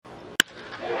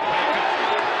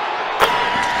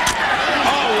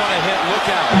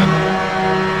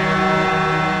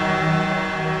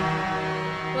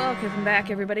Welcome back,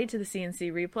 everybody, to the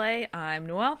CNC replay. I'm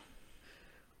Noelle.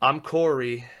 I'm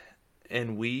Corey,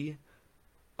 and we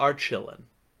are chilling.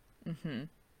 Mm-hmm.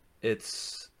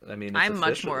 It's I'm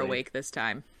much more officially. awake this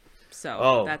time, so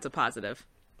Oh, that's a positive.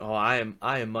 I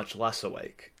am much less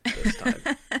awake this time.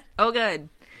 Oh, good.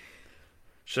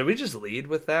 Should we just lead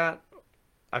with that?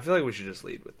 I feel like we should just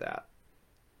lead with that.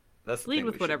 That's the Lead thing we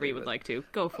with should whatever you lead would with. like to.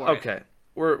 Go for it. Okay,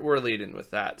 we're leading with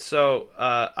that. So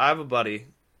I have a buddy.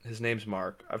 His name's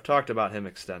Mark. I've talked about him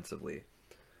extensively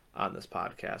on this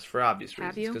podcast for obvious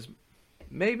Have reasons. you? Because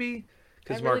maybe I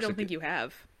because really don't think you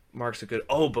have. Mark's a good.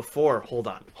 Oh, before. Hold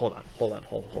on.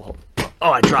 Oh,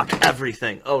 I dropped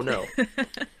everything. Oh no.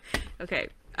 Okay.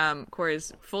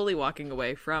 Corey's fully walking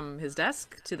away from his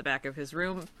desk to the back of his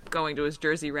room, going to his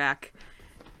jersey rack.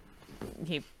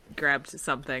 He grabbed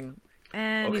something,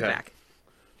 and he's Okay. back.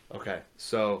 Okay,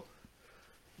 so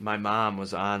my mom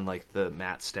was on like the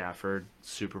Matt Stafford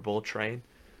Super Bowl train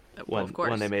Well, of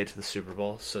course. when they made it to the Super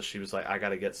Bowl. So she was like, "I got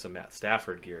to get some Matt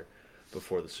Stafford gear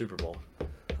before the Super Bowl."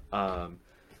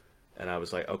 And I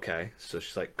was like, "Okay." So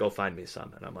she's like, "Go find me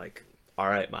some," and I'm like, "All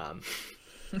right, mom."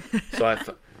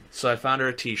 So I found her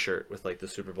a T-shirt with like the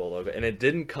Super Bowl logo, and it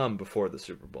didn't come before the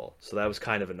Super Bowl, so that was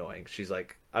kind of annoying.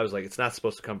 I was like, "It's not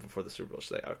supposed to come before the Super Bowl."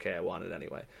 She's like, "Okay, I want it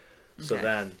anyway." So Okay.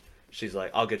 then she's like,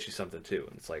 "I'll get you something too,"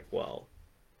 and it's like, well,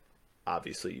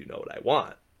 obviously you know what I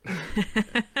want.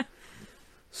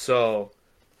 So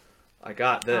I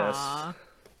got this Aw.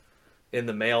 in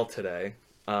the mail today.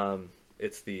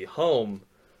 It's the home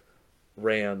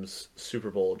Rams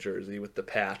Super Bowl jersey with the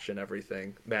patch and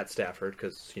everything. Matt Stafford,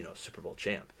 because Super Bowl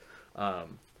champ.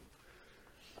 And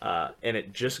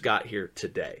it just got here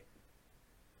today,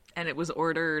 And it was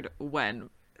ordered when?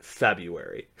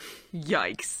 February.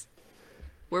 Yikes.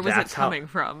 Where was That's it how- coming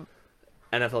from?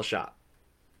 NFL Shop.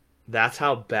 That's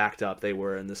how backed up they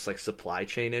were in this like supply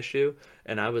chain issue,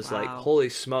 and I was like, Wow. "Holy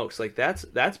smokes!" Like that's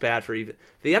bad for even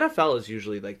the NFL is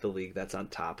usually like the league that's on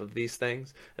top of these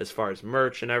things as far as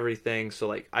merch and everything. So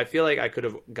like, I feel like I could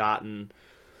have gotten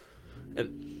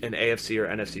an AFC or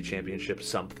NFC championship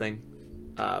something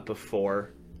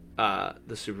before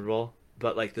the Super Bowl,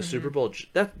 but like the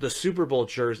the Super Bowl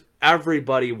jersey,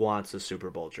 everybody wants a Super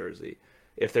Bowl jersey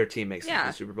if their team makes it to Yeah,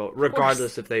 the Super Bowl, of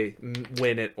regardless course. if they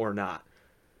win it or not.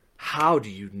 How do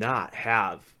you not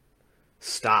have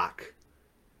stock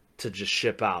to just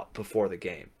ship out before the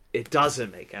game? It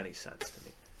doesn't make any sense to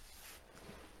me.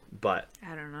 But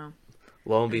I don't know.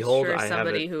 lo I'm and behold, sure I have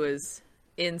somebody it. who is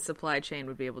in supply chain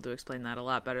would be able to explain that a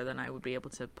lot better than I would be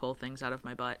able to pull things out of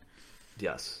my butt.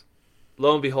 Yes.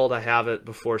 Lo and behold, I have it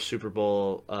before Super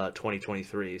Bowl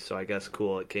 2023. So I guess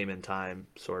cool, it came in time,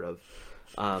 sort of.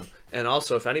 And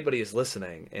also, if anybody is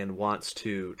listening and wants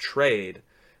to trade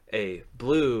a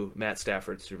blue Matt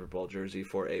Stafford Super Bowl jersey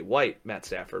for a white Matt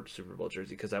Stafford Super Bowl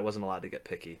jersey, because I wasn't allowed to get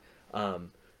picky,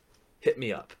 hit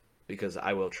me up, because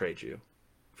I will trade you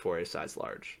for a size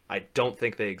large. I don't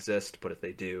think they exist, but if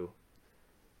they do,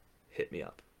 hit me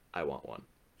up. I want one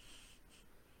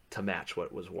to match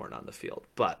what was worn on the field.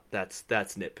 But that's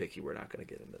nitpicky. We're not going to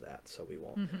get into that, so we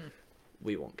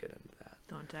won't get into that.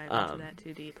 Don't dive into that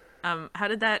too deep. How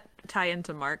did that tie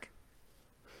into Mark?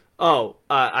 Oh,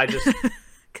 I just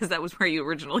Because that was where you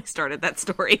originally started that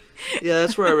story. yeah,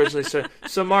 that's where I originally started.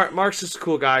 So Mark's just a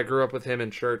cool guy. I grew up with him in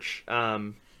church,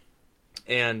 and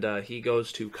he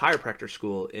goes to chiropractor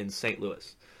school in St.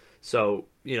 Louis. So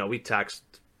we text,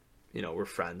 we're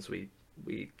friends. We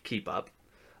keep up,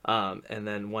 and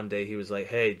then one day he was like,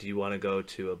 "Hey, do you want to go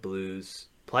to a Blues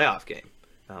playoff game?"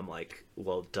 And I'm like,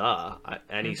 "Well, duh.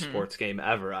 Any sports game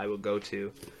ever, I would go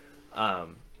to."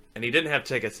 And he didn't have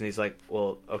tickets, and he's like,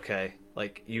 "Well, okay,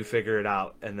 like you figure it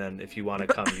out, and then if you want to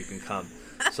come, you can come."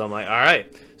 So I'm like, "All right."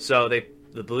 So the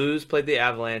Blues played the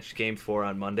Avalanche game 4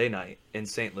 on Monday night in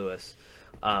St. Louis.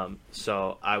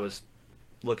 So I was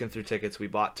looking through tickets. We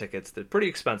bought tickets. They're pretty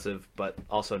expensive, but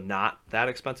also not that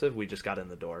expensive. We just got in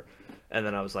the door, and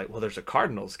then I was like, "Well, there's a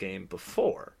Cardinals game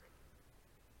before,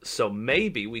 so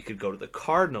maybe we could go to the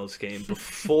Cardinals game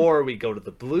before we go to the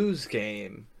Blues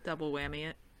game." Double whammy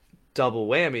it. Double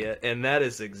whammy it, and that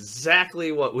is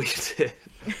exactly what we did.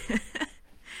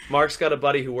 Mark's got a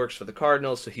buddy who works for the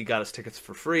Cardinals, so he got us tickets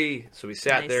for free. So we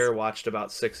sat Nice. there, watched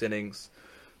about 6 innings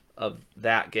of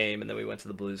that game, and then we went to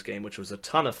the Blues game, which was a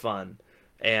ton of fun.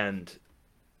 And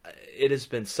it has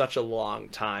been such a long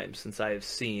time since I have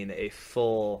seen a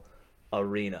full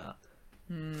arena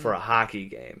for a hockey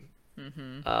game.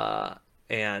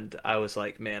 And I was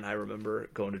like, man, I remember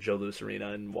going to Joe Louis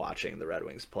Arena and watching the Red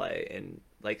Wings play in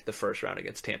like the first round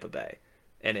against Tampa Bay,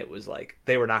 and it was like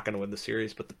they were not going to win the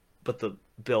series, but the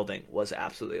building was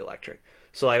absolutely electric.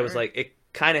 So I was Sure. like, it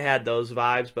kind of had those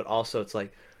vibes, but also it's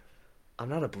like I'm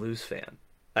not a Blues fan.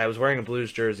 I was wearing a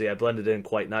Blues jersey. I blended in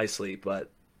quite nicely,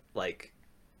 but like,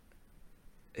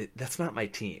 that's not my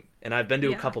team. And I've been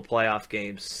to a couple playoff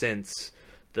games since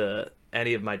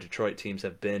any of my Detroit teams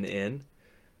have been in,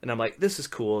 and I'm like, this is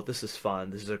cool. This is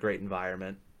fun. This is a great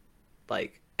environment.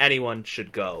 Like, anyone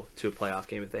should go to a playoff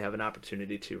game if they have an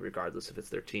opportunity to, regardless if it's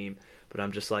their team. But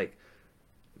I'm just like,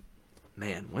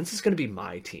 man, when's this going to be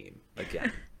my team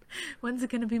again? When's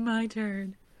it going to be my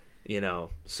turn? You know,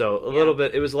 so a little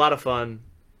bit. It was a lot of fun.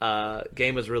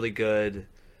 Game was really good.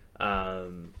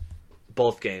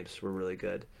 Both games were really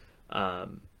good.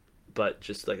 But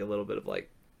just like a little bit of like,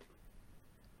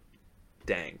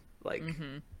 dang, like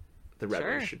the Red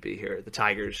Wings should be here, the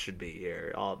Tigers should be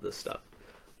here, all of this stuff.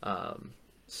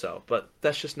 But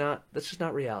that's just not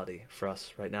reality for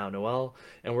us right now, Noelle.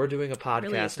 And we're doing a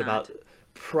podcast about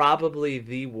probably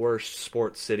the worst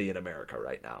sports city in America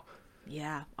right now.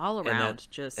 Yeah, all around,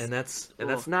 and that's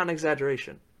not an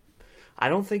exaggeration. I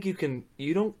don't think you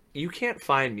can't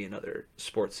find me another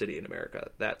sports city in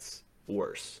America that's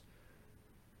worse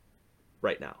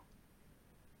right now.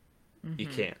 You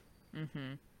can't.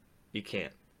 You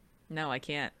can't. No, I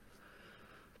can't.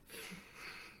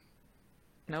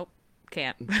 Nope,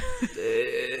 can't.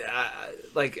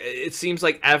 Like, it seems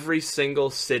like every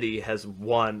single city has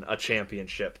won a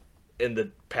championship in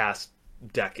the past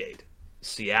decade.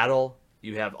 Seattle,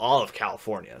 you have all of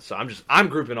California. So I'm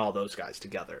grouping all those guys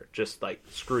together. Just like,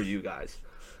 screw you guys.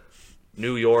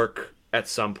 New York at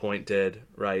some point did,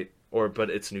 right? But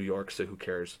it's New York, so who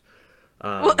cares?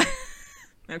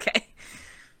 Okay.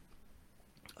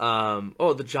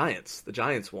 The Giants. The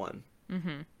Giants won.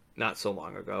 Not so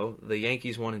long ago. The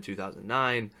Yankees won in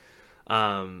 2009.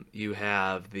 You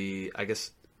have I guess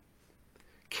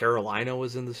Carolina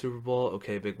was in the Super Bowl.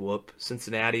 Okay, big whoop.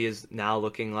 Cincinnati is now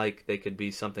looking like they could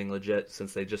be something legit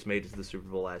since they just made it to the Super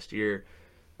Bowl last year.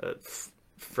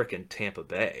 Frickin' Tampa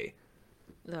Bay.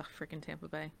 Ugh, frickin' Tampa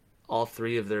Bay. All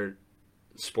three of their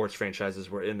sports franchises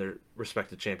were in their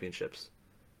respective championships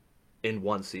in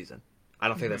one season. I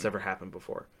don't think that's ever happened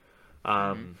before.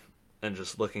 And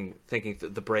just thinking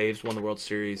the Braves won the World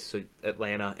Series, so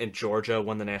Atlanta and Georgia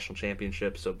won the national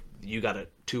championship, so you got a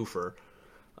twofer.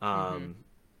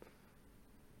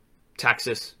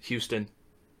 Texas, Houston,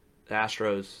 the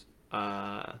Astros,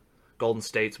 Golden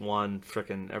State's won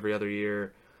frickin' every other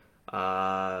year.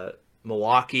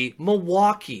 Milwaukee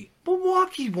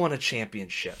won a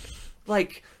championship.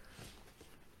 Like,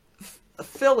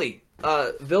 Philly,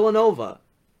 Villanova,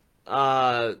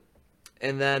 and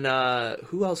then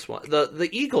who else won? The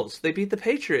Eagles. They beat the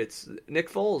Patriots.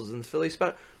 Nick Foles and the Philly.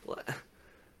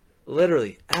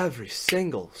 Literally every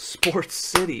single sports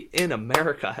city in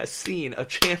America has seen a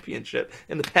championship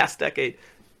in the past decade,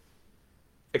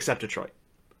 except Detroit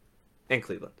and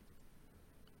Cleveland.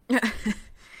 But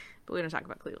we don't talk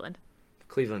about Cleveland.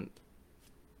 Cleveland.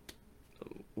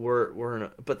 We're in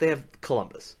but they have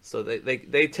Columbus, so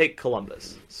they take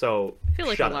Columbus. So I feel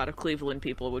like a lot of Cleveland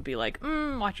people would be like,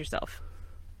 watch yourself.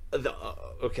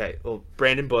 Okay, well,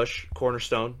 Brandon Bush,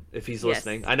 Cornerstone, if he's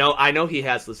listening. I know he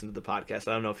has listened to the podcast.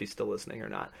 I don't know if he's still listening or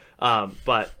not.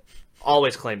 But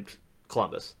always claimed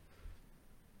Columbus.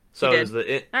 So it was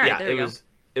the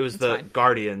fine.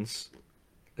 Guardians.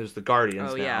 It was the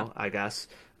Guardians I guess.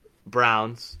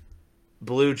 Browns,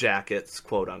 Blue Jackets,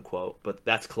 quote unquote, but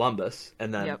that's Columbus,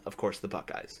 and then of course the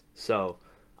Buckeyes. So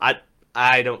I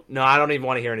don't even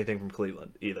want to hear anything from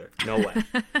Cleveland either. No way.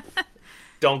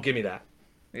 Don't give me that.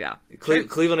 Yeah.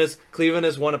 Cleveland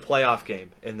has won a playoff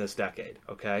game in this decade,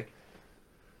 okay?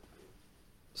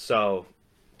 So,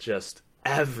 just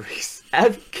Kansas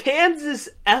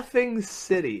effing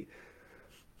City.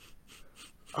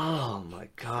 Oh my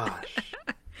gosh.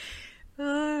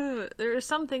 There are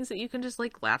some things that you can just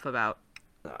like laugh about.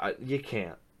 You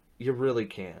can't. You really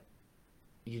can't.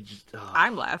 You just.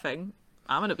 I'm laughing.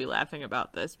 I'm gonna be laughing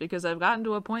about this because I've gotten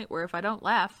to a point where if I don't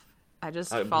laugh, I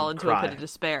just fall into a pit of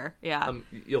despair. Yeah.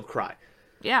 You'll cry.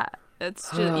 Yeah.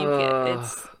 It's just, you can't,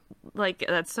 it's like,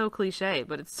 that's so cliche,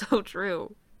 but it's so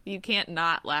true. You can't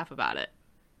not laugh about it.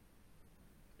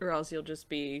 Or else you'll just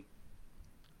be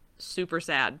super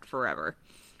sad forever.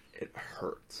 It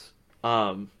hurts.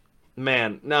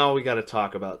 Man, now we gotta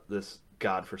talk about this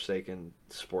godforsaken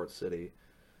sports city.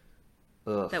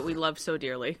 Ugh. That we love so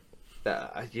dearly.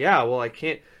 Yeah, well, I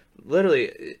can't,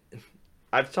 literally,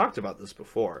 I've talked about this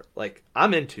before. Like,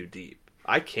 I'm in too deep.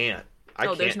 I can't.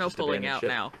 There's no pulling out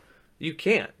now. You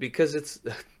can't, because it's...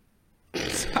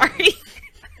 Sorry.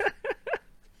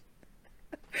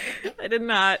 I did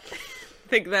not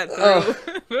think that through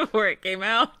before it came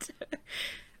out.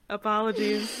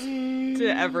 Apologies to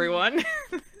everyone.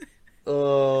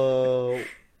 Oh.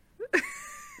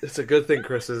 It's a good thing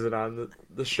Chris isn't on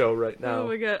the show right Oh now.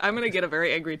 my god, I'm gonna get a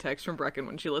very angry text from Brecken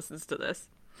when she listens to this.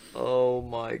 Oh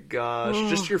my gosh.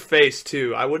 Just Oh. your face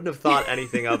too. I wouldn't have thought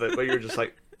anything of it, but you're just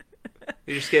like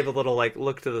you just gave a little like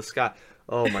look to the sky.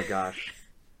 Oh my gosh.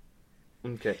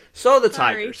 Okay. So the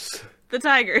Sorry. Tigers. The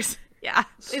Tigers. Yeah.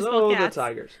 Baseball So the cats.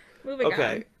 Tigers. Moving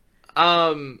Okay.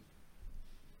 on.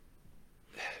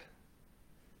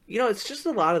 It's just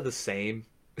a lot of the same.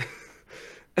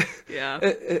 Yeah.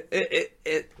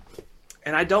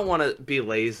 And I don't want to be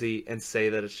lazy and say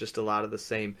that it's just a lot of the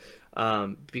same,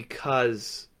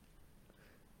 because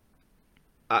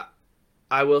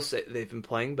I will say they've been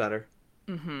playing better.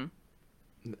 Mm-hmm.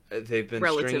 They've been stringing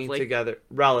Relatively. together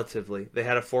relatively. They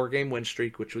had a 4-game win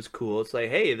streak, which was cool. It's like,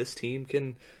 hey, this team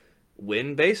can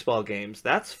win baseball games.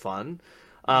 That's fun.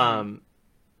 Mm-hmm.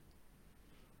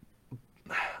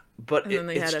 But And then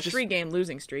they it's had a just 3-game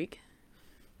losing streak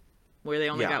where they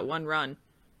only yeah. got 1 run.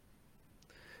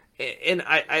 And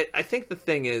I think the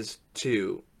thing is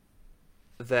too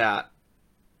that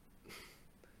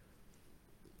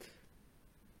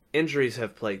injuries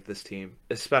have plagued this team,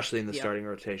 especially in the Yep. starting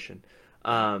rotation.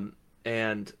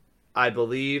 And I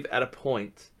believe at a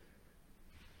point,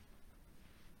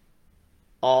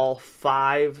 all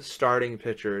 5 starting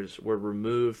pitchers were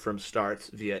removed from starts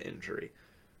via injury.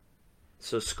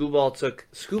 So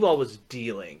Skubal was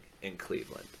dealing in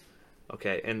Cleveland.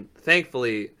 Okay, and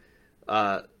thankfully,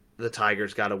 the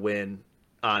Tigers got a win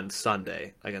on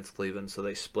Sunday against Cleveland, so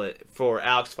they split for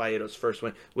Alex Faedo's first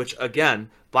win, which, again,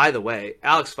 by the way,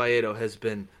 Alex Faedo has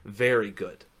been very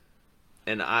good.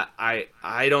 And I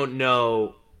don't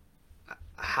know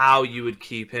how you would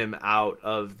keep him out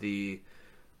of the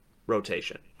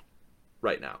rotation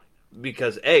right now.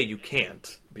 Because, A, you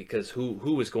can't, because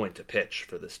who is going to pitch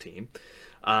for this team?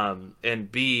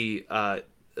 And B,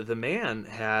 the man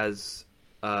has...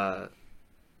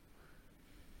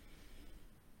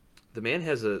 the man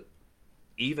has a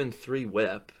even 3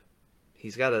 WHIP.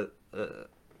 He's got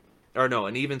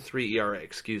an even 3 ERA.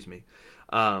 Excuse me.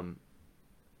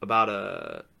 About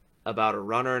a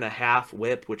runner and a half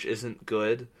WHIP, which isn't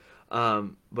good.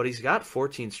 But he's got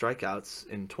 14 strikeouts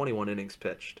in 21 innings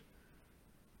pitched.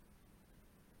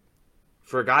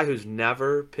 For a guy who's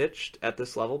never pitched at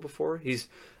this level before,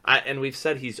 and we've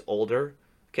said he's older.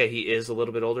 Okay, he is a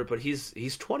little bit older, but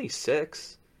he's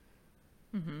 26.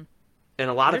 Mm-hmm. And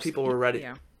a lot of people were ready.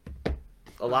 Yeah.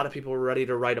 A lot of people were ready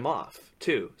to write him off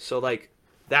too. So like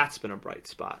that's been a bright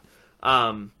spot.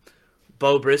 Bo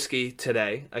Brisky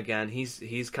today again. He's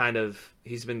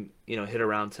been hit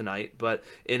around tonight, but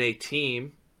in a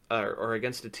team or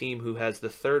against a team who has the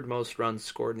 3rd most runs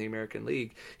scored in the American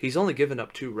League, he's only given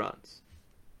up 2 runs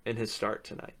in his start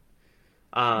tonight.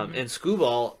 And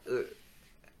Skubal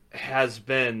has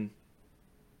been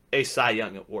a Cy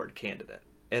Young Award candidate.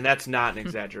 And that's not an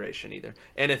exaggeration either.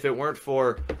 And if it weren't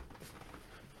for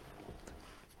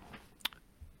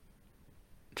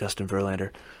Justin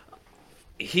Verlander,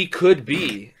 he could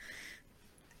be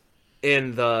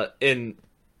in the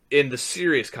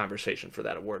serious conversation for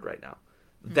that award right now.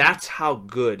 That's how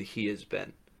good he has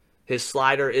been. His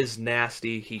slider is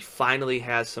nasty. He finally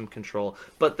has some control.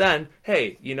 But then,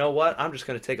 hey, you know what? I'm just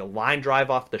going to take a line drive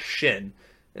off the shin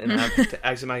and have to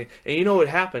exit my. And you know what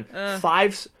happened?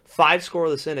 Five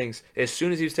scoreless innings. As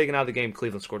soon as he was taken out of the game,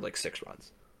 Cleveland scored like 6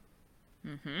 runs.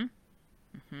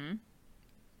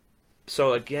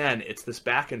 So again, it's this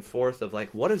back and forth of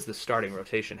like, what does the starting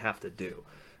rotation have to do?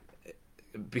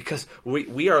 Because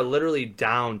we are literally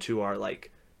down to our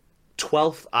like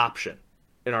 12th option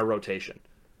in our rotation,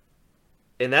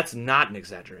 and that's not an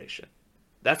exaggeration.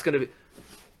 That's gonna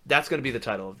be the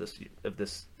title of this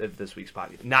week's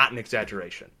podcast. Not an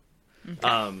exaggeration.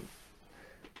 Okay.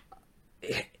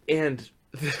 And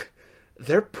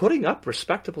they're putting up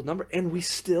respectable number, and we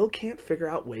still can't figure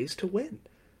out ways to win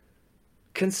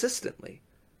consistently.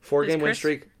 4-game win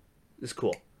streak is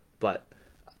cool, but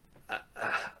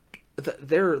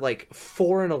they're like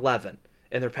 4-11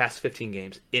 in their past 15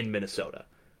 games in Minnesota.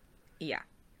 Yeah.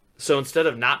 So instead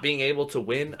of not being able to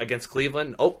win against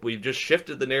Cleveland, we've just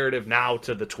shifted the narrative now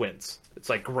to the Twins. It's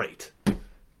like, great.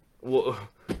 Well,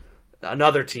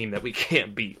 another team that we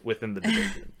can't beat within the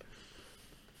division.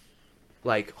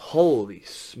 Like, holy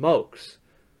smokes.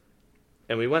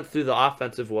 And we went through the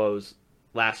offensive woes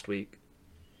last week.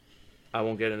 I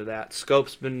won't get into that.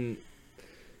 Scope's been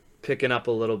picking up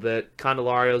a little bit.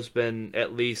 Candelario's been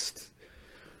at least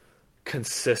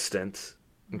consistent.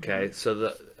 Okay,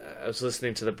 so I was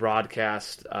listening to the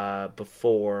broadcast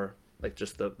before, like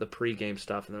just the pregame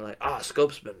stuff, and they're like,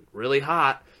 Scope's been really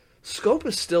hot. Scope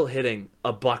is still hitting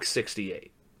 $168.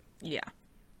 Yeah.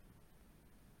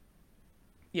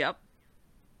 Yep.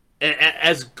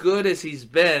 as good as he's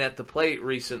been at the plate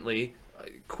recently,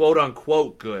 quote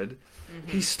unquote good,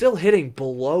 he's still hitting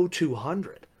below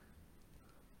 200.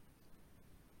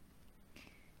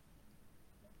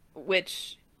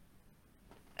 Which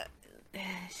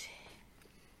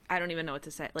I don't even know what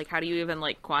to say. Like, how do you even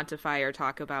like quantify or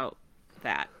talk about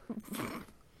that?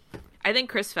 I think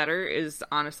Chris Fetter is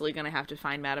honestly going to have to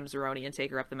find Madame Zeroni and take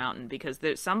her up the mountain, because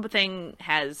there's something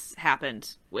has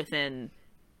happened within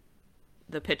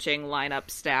the pitching lineup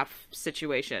staff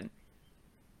situation.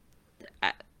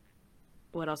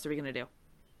 What else are we going to do?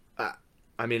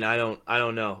 I mean, I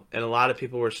don't know. And a lot of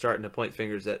people were starting to point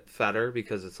fingers at Fetter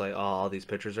because it's like, oh, all these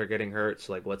pitchers are getting hurt.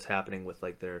 So, like, what's happening with,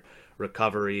 like, their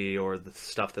recovery or the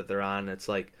stuff that they're on? It's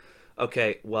like,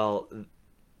 okay, well,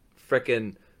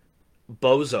 frickin'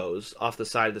 bozos off the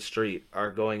side of the street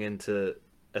are going into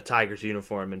a Tigers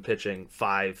uniform and pitching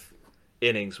 5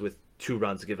 innings with 2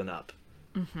 runs given up.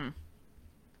 Mm-hmm.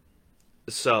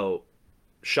 So,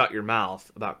 shut your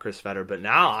mouth about Chris Fetter. But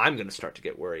now I'm going to start to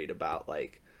get worried about,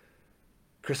 like,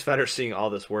 Chris Fetter seeing all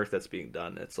this work that's being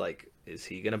done. It's like, is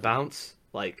he gonna bounce?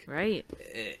 Like, right?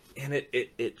 And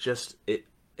it just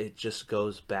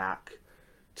goes back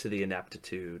to the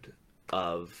ineptitude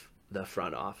of the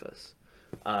front office.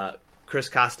 Chris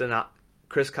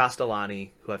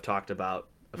Castellani, who I've talked about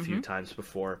a few times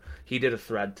before, he did a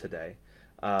thread today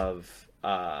of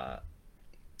the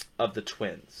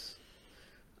Twins.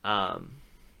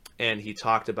 And he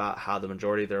talked about how the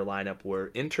majority of their lineup were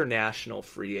international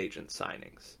free agent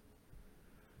signings.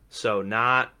 So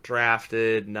not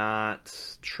drafted, not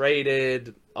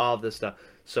traded, all of this stuff.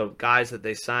 So guys that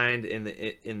they signed in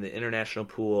the international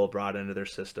pool, brought into their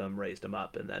system, raised them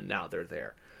up, and then now they're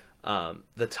there.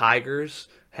 The Tigers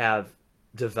have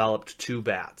developed 2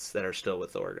 bats that are still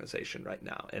with the organization right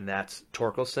now, and that's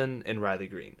Torkelson and Riley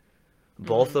Green,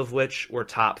 both of which were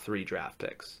top 3 draft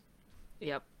picks.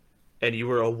 Yep. And you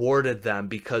were awarded them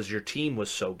because your team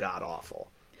was so god awful.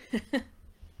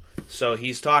 So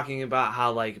he's talking about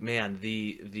how, like, man,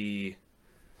 the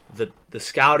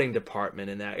scouting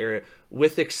department in that area,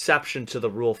 with exception to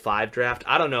the Rule 5 draft,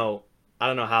 I don't know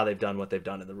how they've done what they've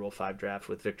done in the Rule 5 draft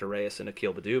with Victor Reyes and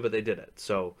Akil Baddoo, but they did it.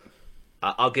 So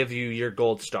I'll give you your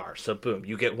gold star. So boom,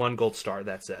 you get 1 gold star.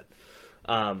 That's it.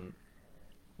 But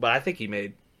I think he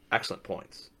made excellent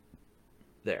points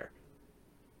there.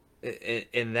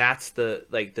 And that's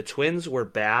the Twins were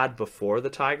bad before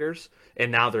the Tigers,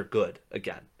 and now they're good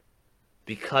again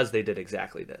because they did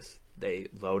exactly this. They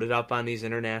loaded up on these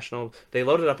they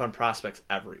loaded up on prospects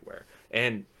everywhere,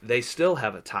 and they still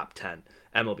have a top 10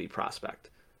 MLB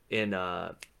prospect in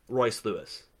Royce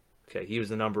Lewis. Okay, he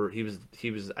was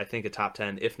I think a top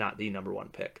 10, if not the number 1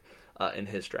 pick in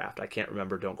his draft. I can't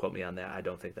remember. Don't quote me on that. I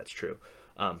don't think that's true.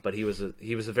 But he was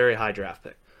a very high draft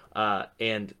pick.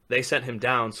 And they sent him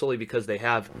down solely because they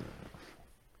have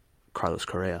Carlos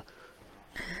Correa.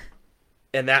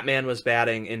 And that man was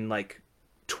batting in like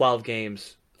 12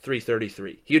 games,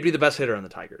 333. He would be the best hitter on the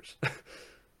Tigers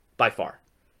by far.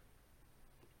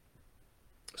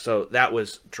 So that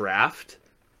was draft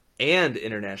and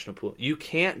international pool. You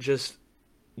can't just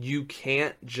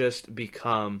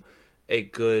become a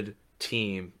good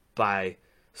team by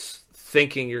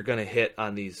thinking you're going to hit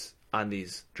on these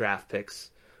draft picks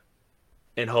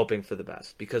and hoping for the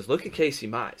best. Because look at Casey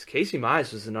Mize. Casey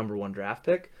Mize was the number 1 draft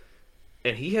pick,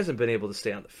 and he hasn't been able to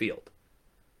stay on the field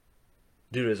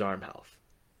due to his arm health.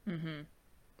 Mm-hmm.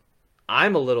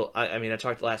 I'm a little... I mean, I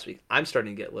talked last week. I'm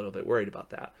starting to get a little bit worried about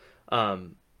that.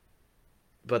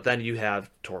 But then you have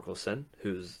Torkelson,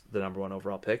 who's the number 1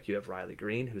 overall pick. You have Riley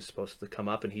Green, who's supposed to come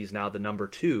up, and he's now the number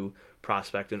 2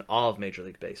 prospect in all of Major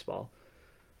League Baseball.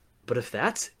 But if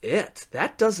that's it,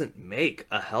 that doesn't make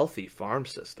a healthy farm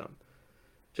system.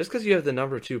 Just because you have the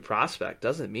number 2 prospect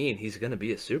doesn't mean he's going to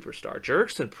be a superstar.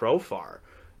 Jurickson Profar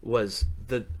was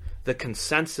the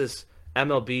consensus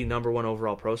MLB number 1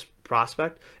 overall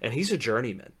prospect, and he's a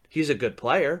journeyman. He's a good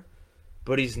player,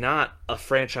 but he's not a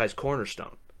franchise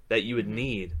cornerstone that you would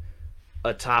need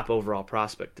a top overall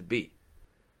prospect to be.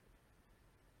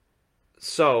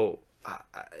 So,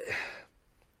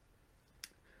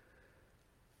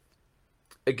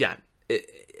 again,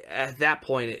 at that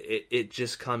point, it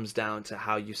just comes down to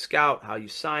how you scout, how you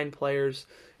sign players.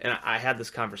 And I had this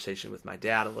conversation with my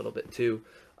dad a little bit too.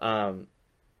 I'm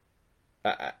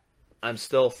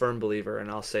still a firm believer,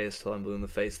 and I'll say this till I'm blue in the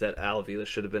face, that Al Avila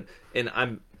should have been.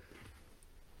 And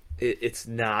it's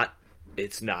not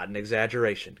an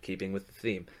exaggeration, keeping with the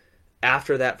theme.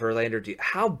 After that Verlander deal,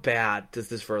 how bad does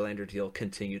this Verlander deal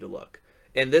continue to look?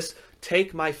 And this,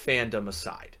 take my fandom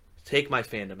aside.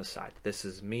 This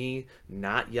is me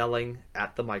not yelling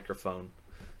at the microphone.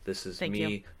 This is Thank me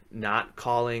you. not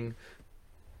calling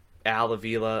Al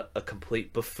Avila a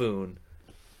complete buffoon.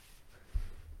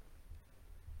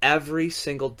 Every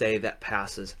single day that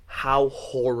passes, how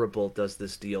horrible does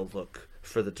this deal look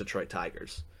for the Detroit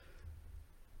Tigers?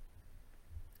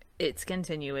 It's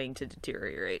continuing to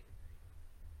deteriorate.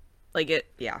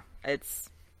 Yeah.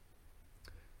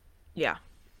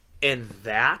 And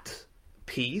that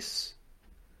piece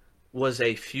was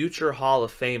a future Hall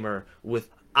of Famer with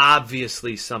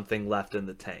obviously something left in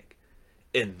the tank.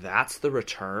 And that's the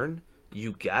return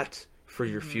you get for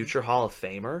your future Hall of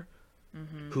Famer,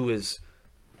 who is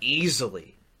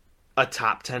easily a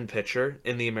top 10 pitcher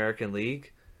in the American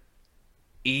League,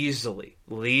 easily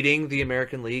leading the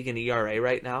American League in ERA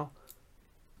right now.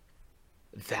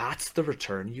 That's the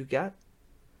return you get.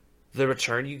 The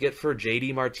return you get for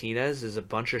JD Martinez is a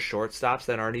bunch of shortstops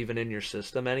that aren't even in your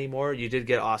system anymore. You did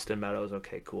get Austin Meadows.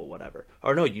 Okay, cool, whatever.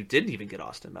 Or no, you didn't even get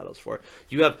Austin Meadows for it.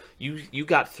 You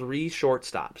got 3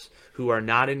 shortstops who are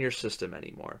not in your system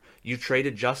anymore. You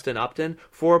traded Justin Upton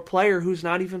for a player who's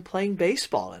not even playing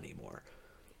baseball anymore.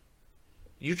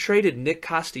 You traded Nick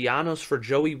Castellanos for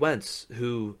Joey Wentz,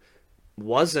 who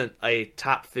wasn't a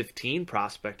top 15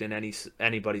 prospect in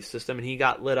anybody's system, and he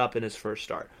got lit up in his first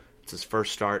start. It's his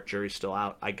first start, jury's still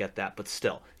out, I get that, but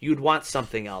still, you'd want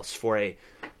something else for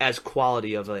as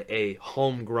quality of a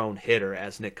homegrown hitter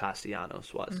as Nick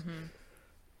Castellanos was.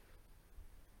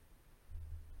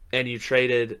 And you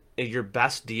traded your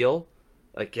best deal,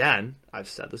 again, I've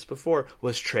said this before,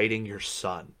 was trading your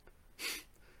son.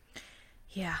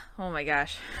 Yeah. Oh my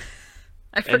gosh.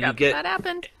 I forgot that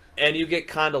happened. And you get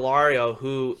Candelario,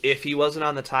 who, if he wasn't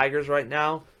on the Tigers right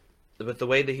now, but the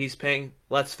way that he's paying,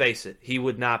 let's face it, he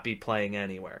would not be playing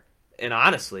anywhere. And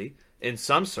honestly, in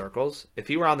some circles, if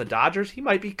he were on the Dodgers, he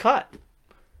might be cut.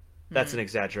 That's an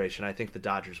exaggeration. I think the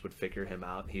Dodgers would figure him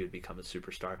out. He would become a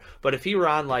superstar. But if he were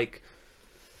on, like,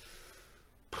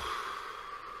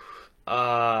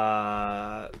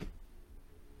 the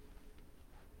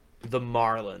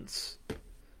Marlins,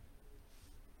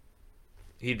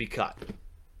 he'd be cut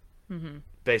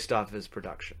based off of his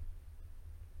production.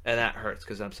 And that hurts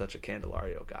because I'm such a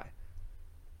Candelario guy.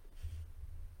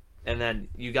 And then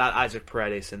you got Isaac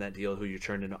Paredes in that deal, who you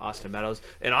turned into Austin Meadows.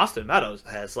 And Austin Meadows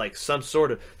has like some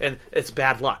sort of, and it's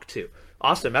bad luck too.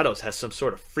 Austin Meadows has some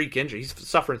sort of freak injury. He's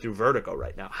suffering through vertigo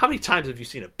right now. How many times have you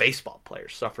seen a baseball player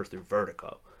suffer through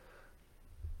vertigo?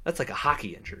 That's like a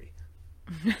hockey injury.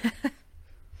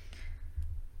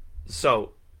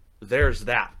 So there's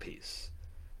that piece.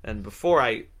 And before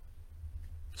I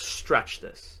stretch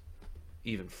this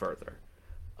even further,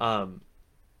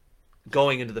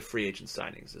 going into the free agent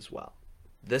signings as well,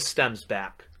 this stems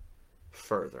back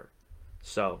further.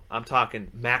 So I'm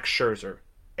talking Max Scherzer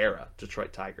era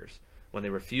Detroit Tigers. When they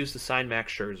refused to sign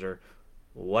Max Scherzer,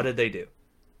 what did they do?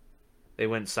 They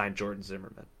went and signed Jordan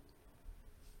Zimmerman.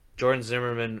 Jordan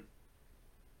Zimmerman,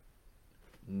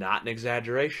 not an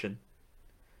exaggeration,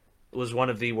 was one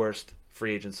of the worst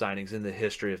free agent signings in the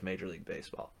history of Major League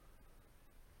Baseball.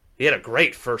 He had a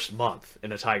great first month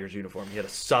in a Tigers uniform. He had a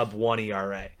sub-1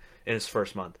 ERA in his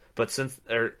first month. But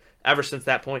ever since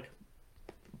that point,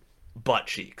 butt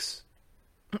cheeks.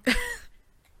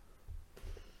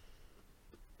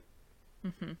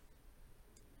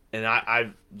 And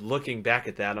I looking back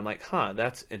at that, I'm like,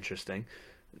 that's interesting.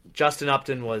 Justin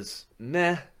Upton was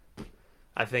meh.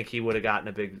 I think he would have gotten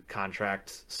a big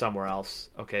contract somewhere else.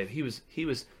 Okay, he was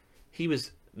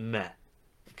meh.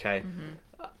 Okay.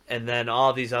 And then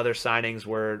all these other signings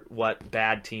were what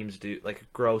bad teams do, like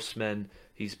Grossman.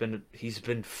 He's been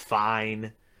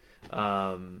fine.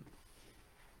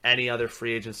 Any other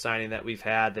free agent signing that we've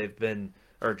had,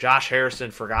 Josh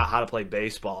Harrison forgot how to play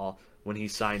baseball when he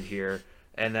signed here,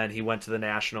 and then he went to the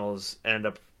Nationals, ended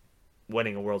up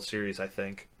winning a World Series, I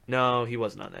think. No, he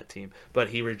wasn't on that team, but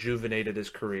he rejuvenated his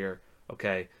career.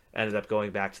 Okay, ended up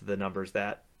going back to the numbers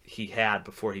that he had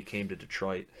before he came to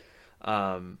Detroit.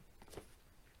 And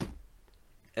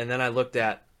then I looked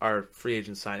at our free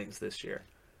agent signings this year,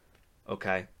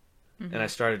 okay? And I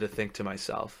started to think to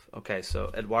myself, okay,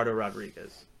 so Eduardo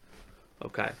Rodriguez,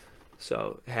 okay,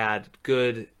 so had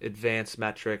good advanced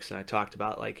metrics, and I talked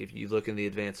about, like, if you look in the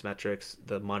advanced metrics,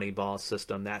 the Moneyball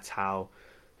system, that's how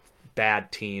bad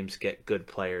teams get good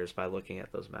players, by looking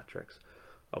at those metrics,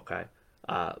 okay?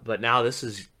 But now this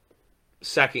is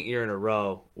second year in a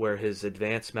row where his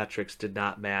advanced metrics did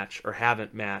not match, or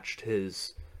haven't matched,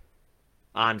 his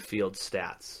on-field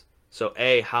stats. So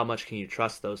A, how much can you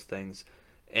trust those things?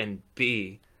 And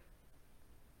B,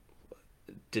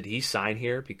 did he sign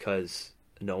here because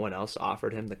no one else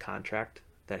offered him the contract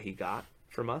that he got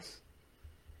from us?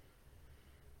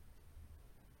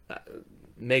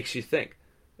 Makes you think.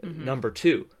 Number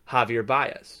 2, Javier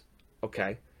Baez.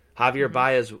 Okay. Javier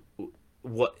Baez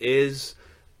what is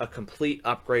a complete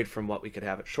upgrade from what we could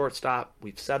have at shortstop.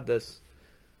 We've said this.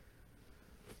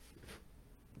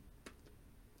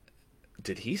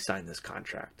 Did he sign this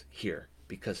contract here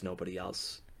because nobody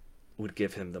else would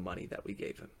give him the money that we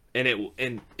gave him?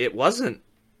 And it wasn't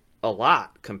a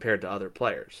lot compared to other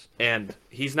players. And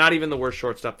he's not even the worst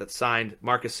shortstop that's signed.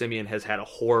 Marcus Semien has had a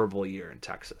horrible year in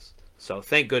Texas. So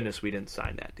thank goodness we didn't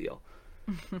sign that deal.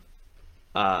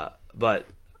 But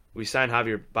we signed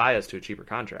Javier Baez to a cheaper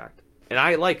contract. And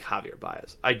I like Javier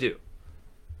Baez. I do.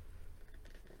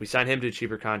 We signed him to a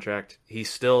cheaper contract. He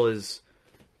still is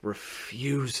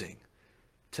refusing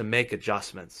to make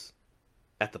adjustments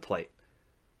at the plate.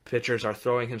 Pitchers are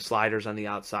throwing him sliders on the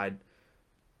outside,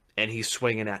 and he's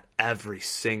swinging at every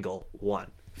single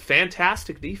one.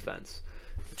 Fantastic defense.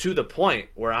 To the point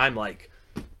where I'm like,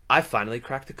 I finally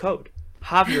cracked the code.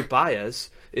 Javier Baez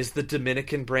is the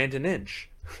Dominican Brandon Inge.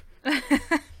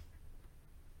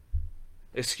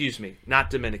 Excuse me, not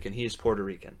Dominican. He is Puerto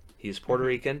Rican. He is Puerto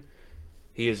Rican.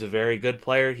 He is a very good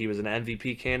player. He was an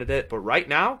MVP candidate. But right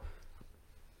now,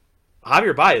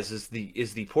 Javier Baez is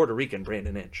the Puerto Rican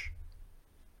Brandon Inge.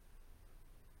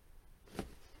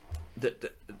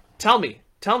 Tell me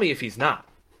if he's not.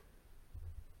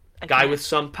 Guy with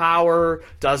some power,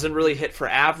 doesn't really hit for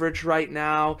average right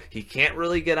now. He can't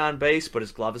really get on base, but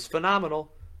his glove is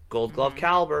phenomenal. Gold glove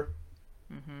caliber.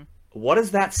 What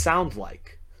does that sound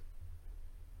like?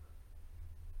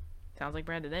 Sounds like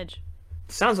Brandon Inge.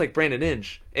 Sounds like Brandon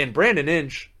Inge. And Brandon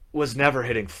Inge was never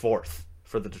hitting 4th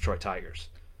for the Detroit Tigers.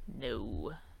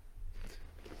 No.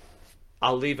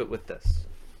 I'll leave it with this.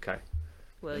 Okay.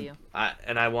 Will you?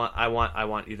 I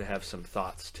want you to have some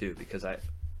thoughts too, because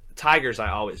Tigers I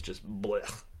always just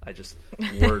blech. I just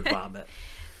word vomit.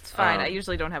 It's fine. I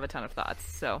usually don't have a ton of thoughts,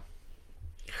 so.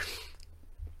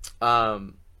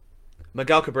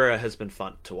 Miguel Cabrera has been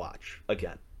fun to watch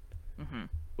again,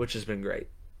 which has been great.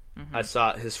 I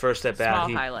saw his first at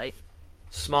bat.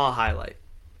 Small highlight.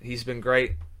 He's been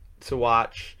great to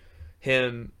watch.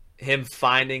 Him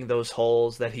finding those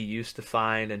holes that he used to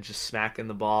find and just smacking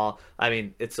the ball. I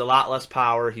mean, it's a lot less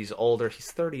power. He's older.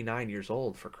 He's 39 years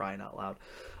old, for crying out loud.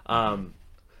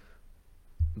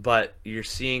 But you're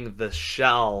seeing the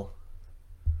shell.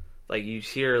 Like, you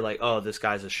hear, like, oh, this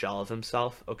guy's a shell of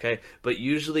himself. Okay. But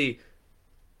usually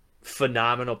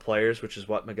phenomenal players, which is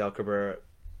what Miguel Cabrera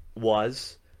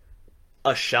was,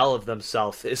 a shell of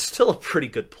themselves is still a pretty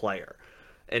good player.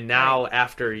 And now,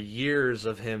 after years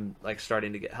of him like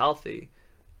starting to get healthy,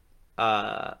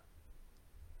 you're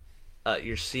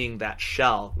seeing that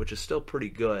shell, which is still pretty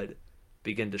good,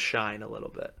 begin to shine a little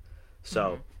bit.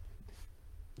 So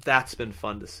that's been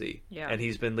fun to see. Yeah. And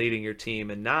he's been leading your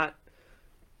team, and not,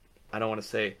 I don't want to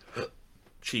say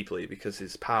cheaply because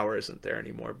his power isn't there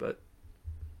anymore, but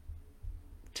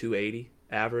 280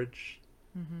 average.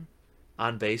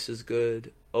 On base is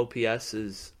good. OPS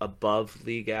is above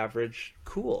league average.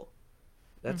 Cool.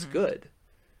 That's good.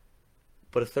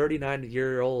 But a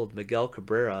 39-year-old Miguel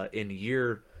Cabrera in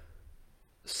year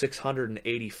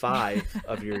 685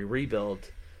 of your rebuild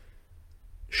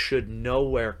should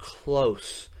nowhere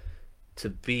close to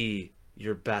be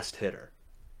your best hitter.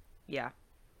 Yeah.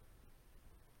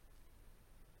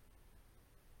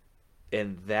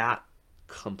 And that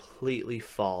completely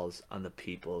falls on the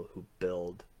people who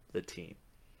build the team.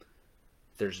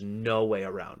 There's no way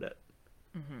around it.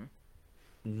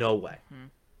 No way.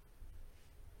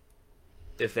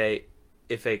 If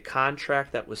a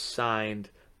contract that was signed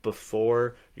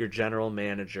before your general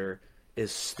manager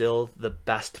is still the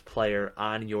best player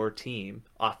on your team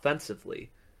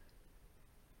offensively,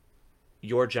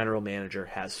 your general manager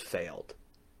has failed.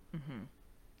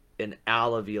 And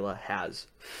Al Avila has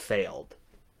failed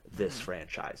this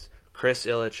franchise. Chris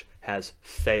Ilitch has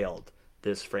failed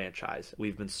this franchise.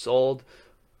 We've been sold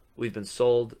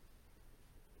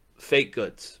fake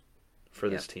goods for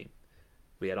this team.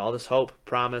 We had all this hope,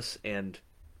 promise, and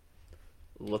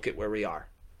look at where we are.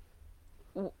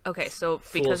 Okay, so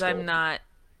because I'm not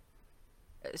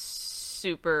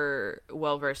super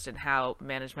well versed in how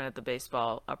management at the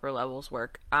baseball upper levels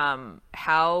work,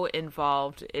 how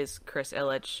involved is Chris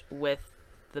Ilitch with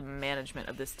the management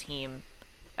of this team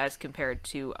as compared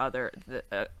to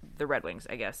the Red Wings,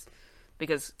 I guess?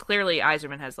 Because clearly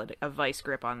Yzerman has like a vice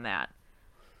grip on that.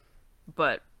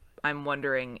 But I'm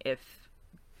wondering if,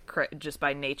 just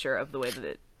by nature of the way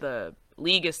that the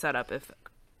league is set up, if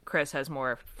Chris has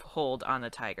more hold on the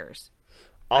Tigers.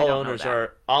 All owners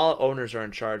are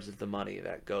in charge of the money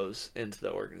that goes into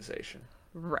the organization.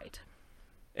 Right.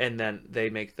 And then they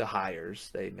make the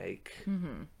hires. They make,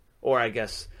 or I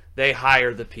guess they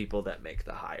hire the people that make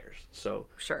the hires. So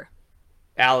Sure.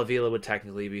 Al Avila would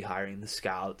technically be hiring the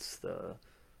scouts, the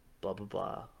blah blah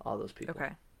blah, all those people.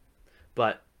 Okay.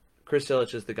 But Chris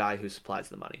Ilitch is the guy who supplies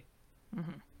the money.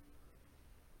 Mm-hmm.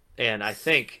 And I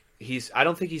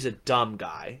don't think he's a dumb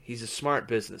guy. He's a smart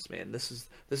businessman. This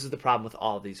is the problem with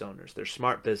all of these owners. They're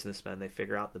smart businessmen. They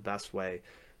figure out the best way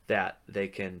that they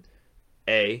can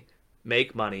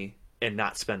make money and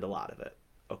not spend a lot of it.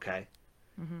 Okay?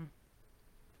 Mm-hmm.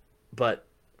 But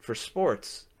for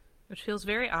sports, Which feels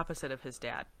very opposite of his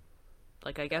dad.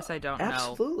 Like, I guess I don't know.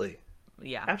 absolutely.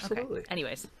 Yeah. Absolutely. Okay.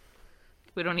 Anyways,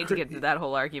 we don't need to get into that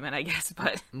whole argument, I guess,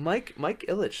 but Mike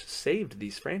Ilitch saved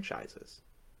these franchises.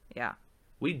 yeah.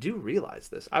 We do realize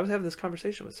this. I was having this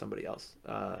conversation with somebody else,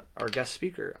 our guest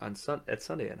speaker at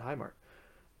Sunday in Highmark.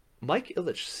 Mike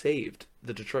Ilitch saved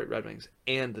the Detroit Red Wings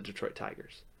and the Detroit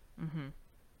Tigers. Mm-hmm.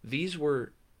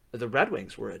 The Red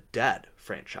Wings were a dead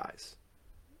franchise.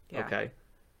 Yeah. Okay?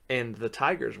 And the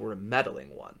Tigers were a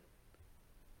meddling one.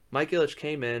 Mike Ilitch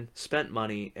came in, spent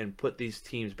money, and put these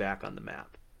teams back on the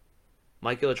map.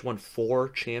 Mike Ilitch won 4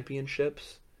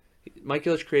 championships. Mike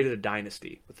Ilitch created a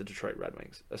dynasty with the Detroit Red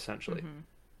Wings, essentially. Mm-hmm.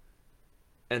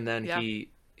 And then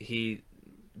he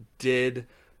did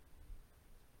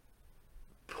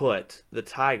put the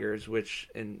Tigers, which,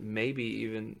 and maybe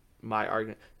even my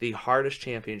argument, the hardest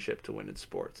championship to win in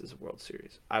sports is a World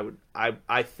Series.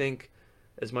 I think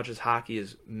as much as hockey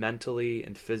is mentally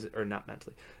and not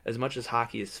mentally, as much as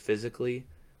hockey is physically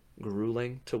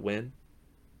grueling to win,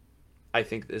 I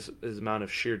think this amount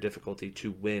of sheer difficulty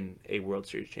to win a World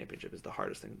Series championship is the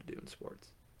hardest thing to do in sports.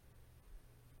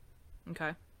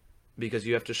 Okay. Because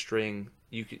you have to string,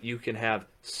 you can have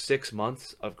 6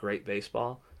 months of great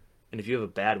baseball, and if you have a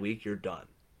bad week, you're done.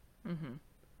 Mm-hmm.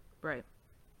 Right.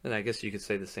 And I guess you could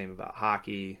say the same about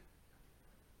hockey,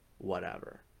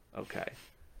 whatever. Okay.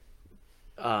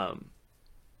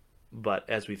 But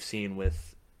as we've seen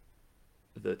with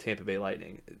the Tampa Bay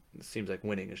Lightning, it seems like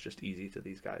winning is just easy to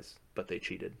these guys, but they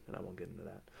cheated, and I won't get into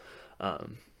that.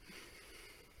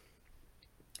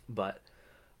 But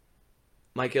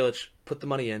Mike Ilitch put the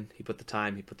money in, he put the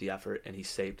time, he put the effort, and he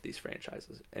saved these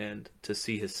franchises. And to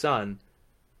see his son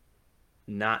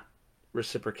not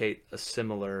reciprocate a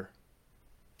similar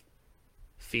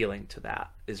feeling to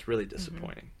that is really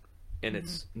disappointing. Mm-hmm. And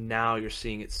it's now you're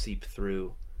seeing it seep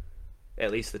through at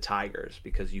least the Tigers,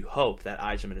 because you hope that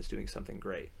Yzerman is doing something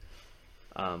great,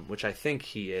 which I think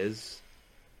he is,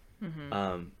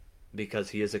 because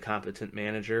he is a competent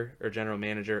manager or general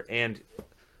manager, and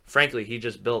frankly, he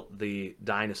just built the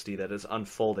dynasty that is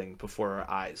unfolding before our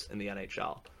eyes in the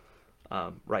NHL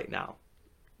right now.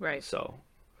 Right. So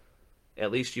at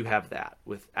least you have that.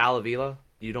 With Al Avila,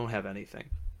 you don't have anything.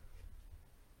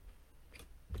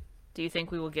 Do you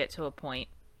think we will get to a point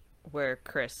where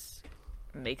Chris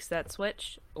makes that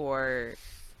switch, or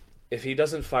if he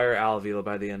doesn't fire Al Avila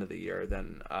by the end of the year,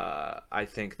 then I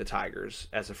think the Tigers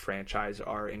as a franchise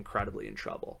are incredibly in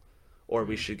trouble, or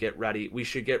we should get ready. We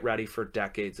should get ready for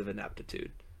decades of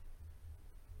ineptitude.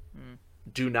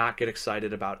 Do not get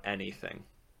excited about anything,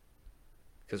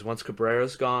 because once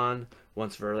Cabrera's gone,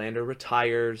 once Verlander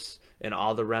retires, and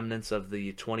all the remnants of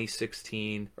the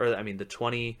 2016, or I mean the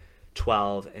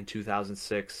 2012 and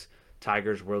 2006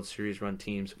 Tigers World Series run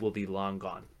teams will be long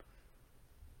gone.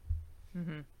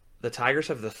 Mm-hmm. The Tigers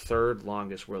have the 3rd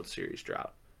longest World Series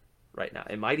drought right now.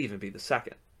 It might even be the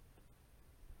 2nd,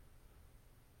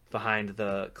 behind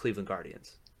the Cleveland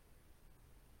Guardians.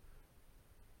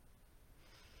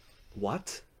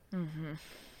 What? Mm-hmm.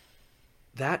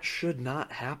 That should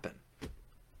not happen,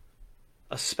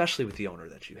 especially with the owner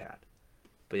that you had.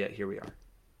 But yet here we are.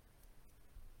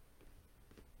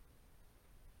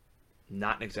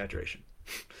 Not an exaggeration.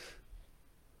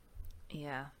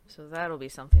 Yeah, so that'll be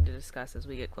something to discuss as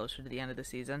we get closer to the end of the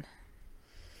season.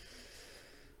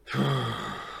 I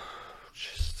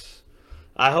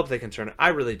hope they can turn it. I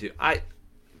really do.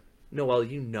 Noelle,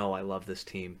 you know I love this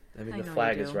team. I mean, the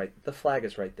flag is right. The flag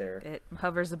is right there. It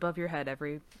hovers above your head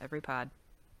every pod.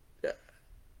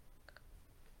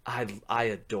 I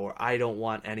adore. I don't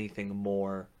want anything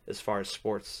more as far as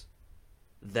sports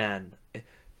than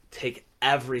take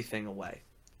everything away.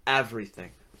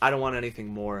 Everything. I don't want anything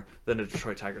more than a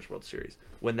Detroit Tigers World Series.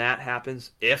 When that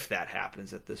happens, if that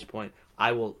happens at this point,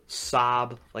 I will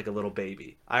sob like a little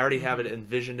baby. I already have it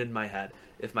envisioned in my head.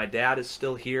 If my dad is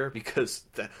still here, because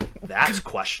that's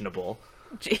questionable.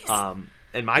 Jeez.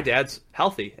 And my dad's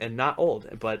healthy and not old,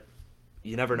 but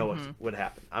you never know what would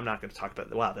happen. I'm not going to talk about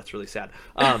that. Wow, that's really sad.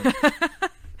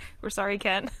 We're sorry,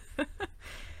 Ken.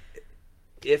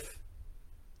 If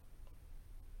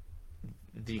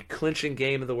the clinching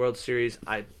game of the World Series,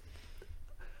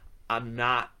 I'm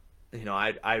not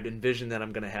I'd envision that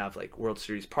I'm going to have like World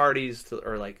Series parties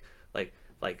or like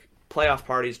playoff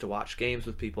parties to watch games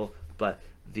with people, but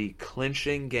the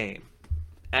clinching game,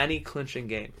 any clinching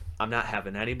game, I'm not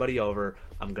having anybody over.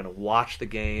 I'm going to watch the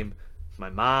game with my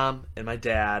mom and my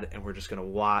dad, and we're just going to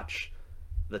watch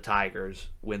the Tigers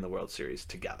win the World Series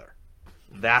together.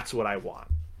 That's what I want.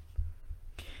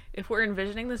 If we're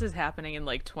envisioning this as happening in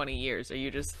like 20 years, are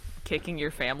you just kicking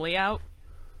your family out?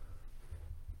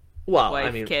 Well, I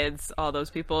Wife, mean, kids, all those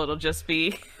people. It'll just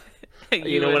be you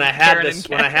you know, and Karen and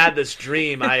when I Ken. had this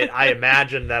dream, I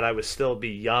imagined that I would still be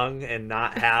young and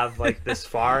not have like this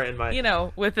far in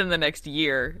my Within the next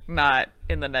year, not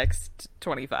in the next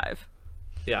 25.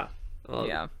 yeah. Well,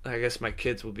 Yeah. I guess my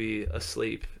kids will be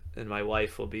asleep and my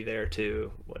wife will be there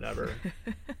too, whatever.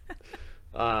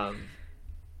 um,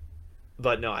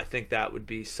 but no, I think that would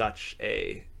be such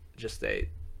a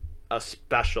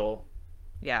special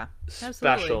Yeah. Absolutely.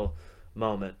 special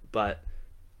moment. But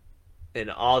in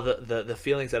all the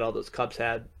feelings that all those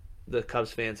the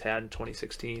Cubs fans had in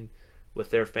 2016 with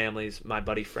their families, my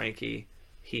buddy Frankie,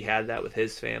 he had that with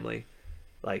his family.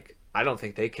 Like, I don't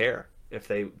think they care if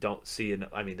they don't see it.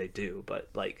 I mean, they do, but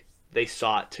like they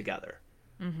saw it together.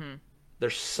 Mm-hmm.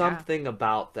 There's something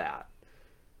about that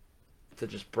to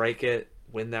just break it,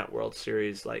 win that World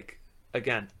Series. Like,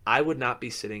 again, I would not be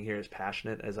sitting here as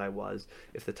passionate as I was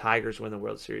if the Tigers win the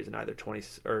World Series in either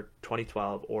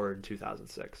 2012 or in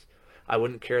 2006. I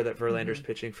wouldn't care that Verlander's Mm-hmm.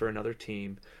 pitching for another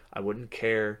team. I wouldn't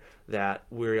care that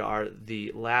we are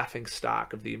the laughing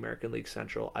stock of the American League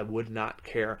Central. I would not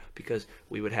care because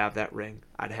we would have that ring.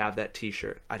 I'd have that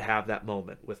T-shirt. I'd have that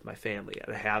moment with my family.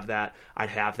 I'd have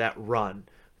that run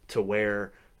to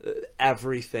where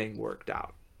everything worked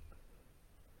out.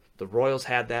 The Royals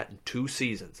had that in 2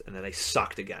 seasons, and then they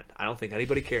sucked again. I don't think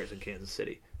anybody cares in Kansas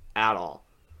City at all.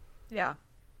 Yeah.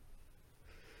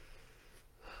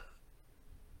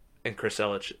 And Chris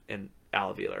Ilitch and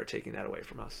Al Avila are taking that away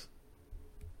from us.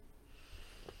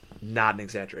 Not an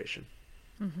exaggeration.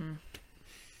 Mm-hmm.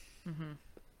 Mm-hmm.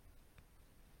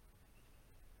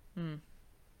 Mm.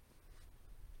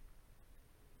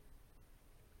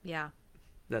 Yeah.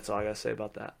 That's all I gotta say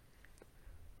about that.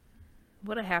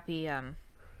 What a happy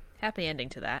ending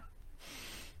to that.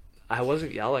 I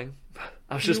wasn't yelling.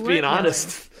 I was You just being weren't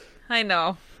honest. I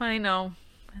know.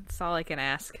 That's all I can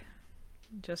ask.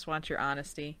 Just want your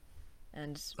honesty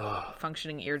and Oh,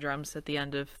 functioning eardrums at the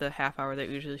end of the half hour that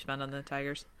we usually spend on the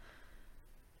Tigers.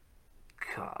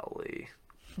 golly.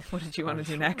 What did you want to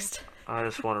do next? I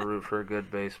just want to root for a good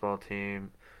baseball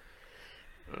team.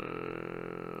 I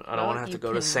don't Well, want to have you to go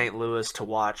can- to St. Louis to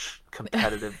watch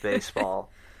competitive baseball.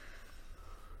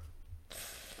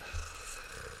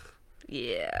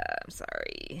 Yeah, I'm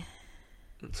sorry.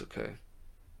 It's okay.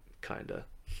 Kinda.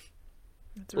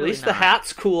 It's At really least not. the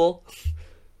hat's cool.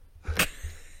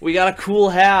 We got a cool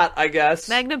hat, I guess.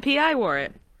 Magnum PI wore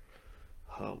it.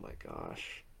 Oh my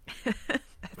gosh.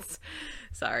 That's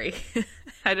sorry.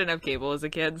 I didn't have cable as a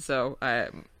kid, so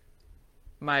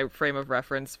my frame of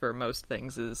reference for most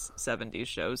things is 70s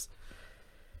shows.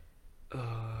 I'm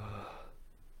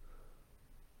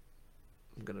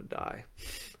gonna die.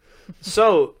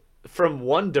 So, from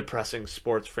one depressing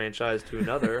sports franchise to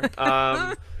another,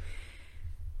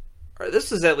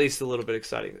 this is at least a little bit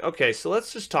exciting. Okay, so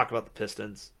let's just talk about the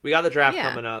Pistons. We got the draft Yeah.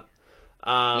 coming up.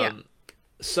 Yeah.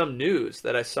 Some news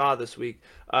that I saw this week.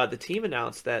 The team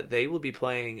announced that they will be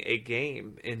playing a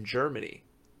game in Germany.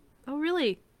 Oh,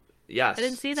 really? Yes. I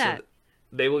didn't see So that.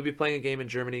 they will be playing a game in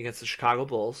Germany against the Chicago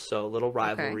Bulls, so a little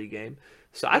rivalry game.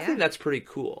 So I think Yeah. that's pretty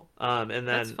cool. And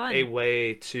That's then fun. a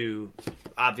way to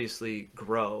obviously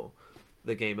grow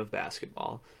the game of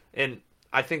basketball. And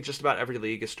I think just about every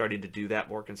league is starting to do that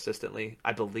more consistently.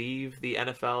 I believe the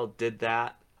NFL did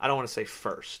that. I don't want to say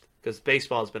first, because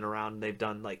baseball has been around and they've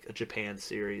done like a Japan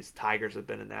series. Tigers have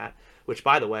been in that, which,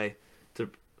 by the way, to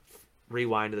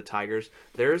rewind to the Tigers,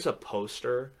 there's a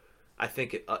poster, I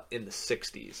think in the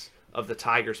 60s, of the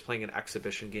Tigers playing an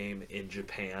exhibition game in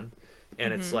Japan.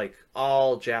 And it's like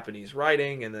all Japanese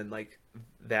writing, and then like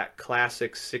that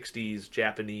classic 60s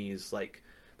Japanese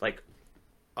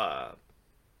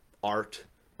art,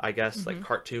 I guess, like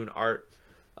cartoon art,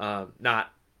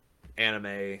 not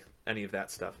anime, any of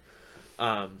that stuff.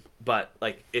 But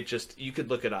like it just, you could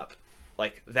look it up.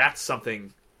 Like that's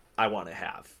something I want to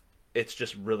have. It's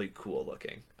just really cool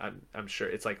looking. I'm sure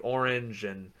it's like orange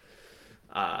and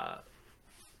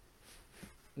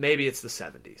maybe it's the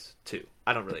 70s too.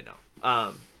 I don't really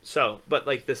know. But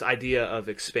like this idea of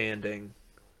expanding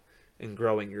and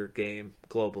growing your game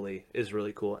globally is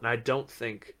really cool. And I don't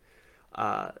think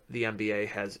the NBA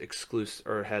has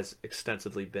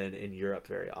extensively been in Europe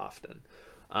very often.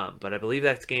 But I believe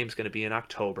that game's going to be in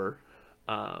October.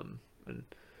 And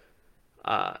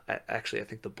actually, I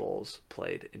think the Bulls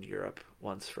played in Europe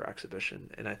once for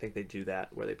exhibition, and I think they do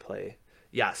that where they play.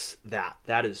 Yes,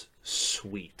 that is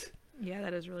sweet. Yeah,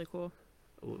 that is really cool.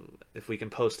 If we can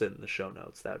post it in the show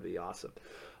notes, that'd be awesome.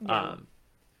 Yeah.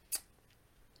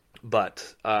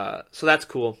 So that's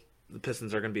cool. The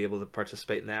Pistons are going to be able to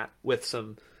participate in that with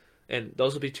some, and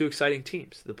those will be two exciting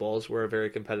teams. The Bulls were a very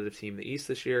competitive team in the East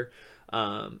this year,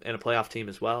 and a playoff team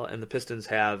as well. And the Pistons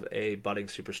have a budding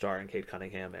superstar in Cade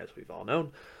Cunningham, as we've all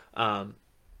known.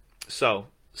 So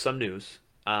some news,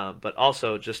 but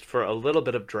also just for a little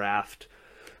bit of draft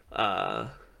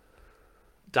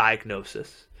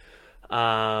diagnosis.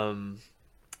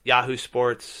 Yahoo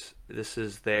Sports, this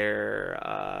is their,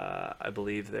 I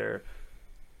believe, their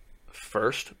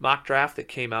first mock draft that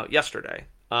came out yesterday.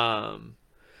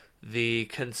 The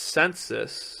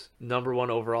consensus number one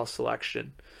overall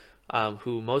selection,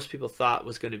 who most people thought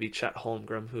was going to be Chet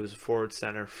Holmgren, who is a forward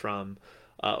center from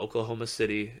Oklahoma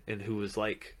City, and who was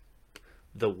like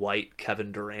the white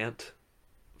Kevin Durant.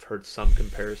 I've heard some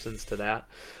comparisons to that.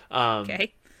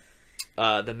 Okay.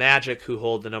 The Magic, who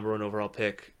hold the number one overall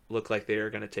pick, look like they are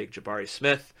going to take Jabari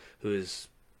Smith, who is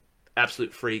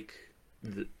absolute freak.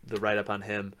 The write-up on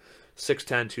him. 6'10",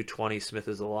 220. Smith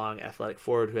is a long, athletic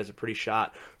forward who has a pretty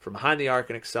shot from behind the arc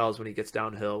and excels when he gets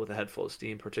downhill with a head full of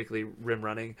steam, particularly rim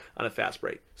running on a fast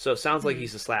break. So it sounds like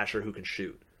he's a slasher who can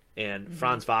shoot. And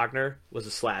Franz Wagner was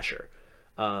a slasher.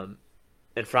 And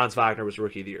Franz Wagner was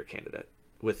Rookie of the Year candidate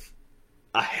with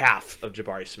a half of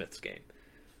Jabari Smith's game.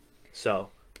 So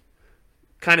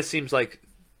kind of seems like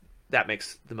that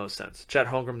makes the most sense. Chet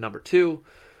Holmgren, number 2.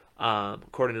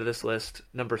 According to this list,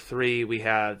 number 3, we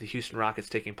have the Houston Rockets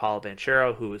taking Paulo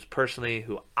Banchero, who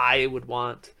I would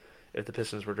want if the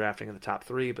Pistons were drafting in the top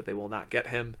 3, but they will not get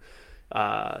him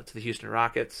to the Houston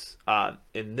Rockets.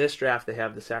 In this draft, they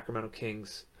have the Sacramento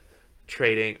Kings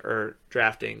drafting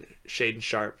Shaedon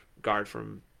Sharpe, guard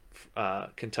from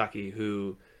Kentucky,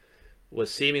 who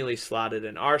was seemingly slotted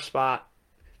in our spot,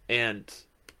 and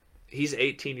he's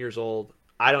 18 years old.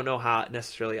 I don't know how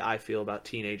necessarily I feel about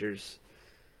teenagers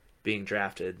being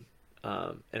drafted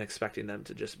and expecting them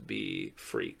to just be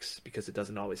freaks, because it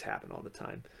doesn't always happen all the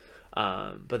time.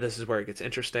 But this is where it gets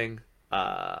interesting.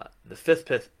 The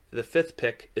fifth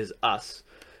pick is us.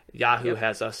 Yahoo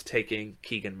has us taking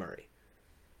Keegan Murray.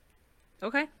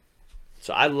 Okay.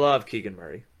 So I love Keegan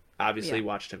Murray. Obviously,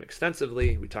 watched him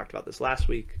extensively. We talked about this last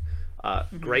week.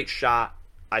 Great shot.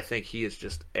 I think he is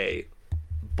just a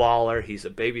baller. He's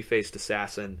a baby-faced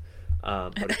assassin,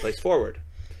 but he plays forward.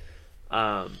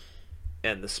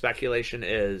 And the speculation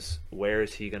is, where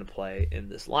is he going to play in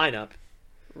this lineup?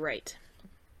 Right.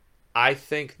 I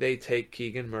think they take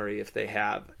Keegan Murray if they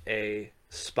have a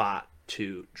spot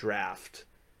to draft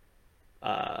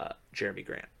Jeremy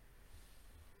Grant.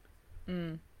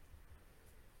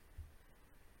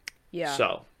 Yeah.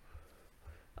 So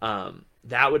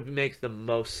that would make the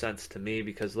most sense to me,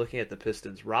 because looking at the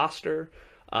Pistons roster,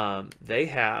 they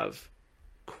have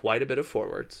quite a bit of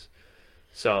forwards.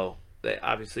 So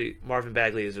obviously Marvin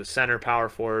Bagley is a center power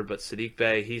forward, but Sadiq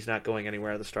Bey, he's not going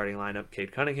anywhere out of the starting lineup.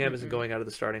 Cade Cunningham isn't going out of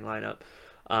the starting lineup.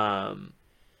 I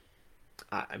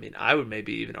mean, I would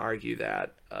maybe even argue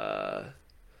that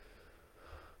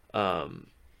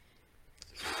Kelly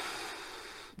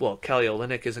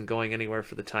Olynyk isn't going anywhere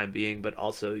for the time being, but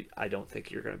also I don't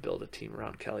think you're going to build a team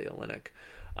around Kelly Olynyk.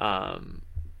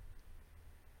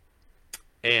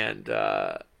 And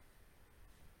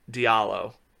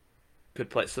Diallo could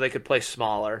play, so they could play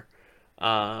smaller,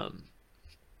 and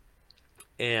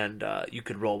you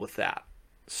could roll with that.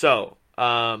 So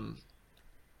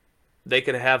they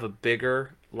could have a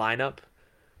bigger lineup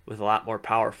with a lot more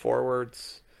power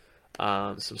forwards,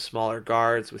 some smaller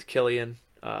guards with Killian,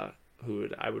 who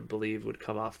I would believe would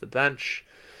come off the bench.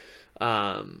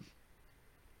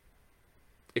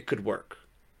 It could work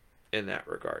in that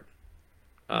regard.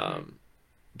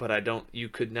 But you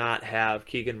could not have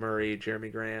Keegan Murray, Jeremy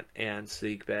Grant, and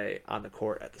Sadiq Bey on the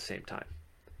court at the same time.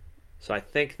 So I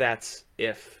think that's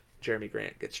if Jeremy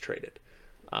Grant gets traded.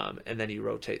 And then you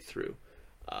rotate through.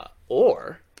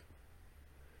 Or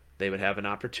they would have an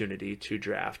opportunity to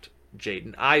draft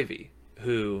Jaden Ivey,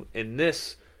 who in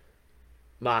this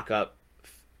mock-up,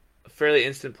 a fairly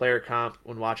instant player comp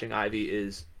when watching Ivey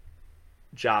is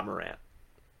Ja Morant.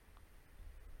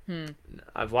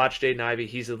 I've watched Jaden Ivey.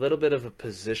 He's a little bit of a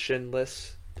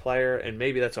positionless player, and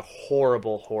maybe that's a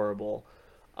horrible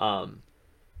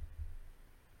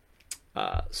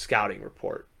scouting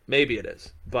report. Maybe it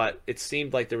is. But it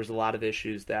seemed like there was a lot of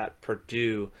issues that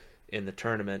Purdue in the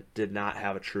tournament did not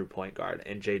have a true point guard,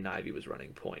 and Jaden Ivey was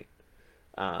running point.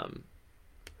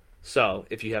 So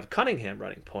if you have Cunningham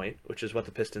running point, which is what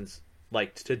the Pistons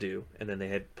liked to do, and then they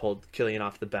had pulled Killian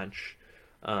off the bench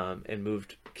and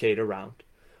moved Cade around,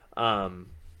 um,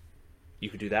 you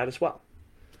could do that as well.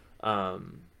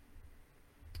 Um,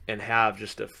 and have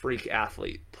just a freak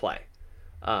athlete play.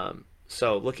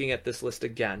 So looking at this list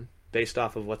again, based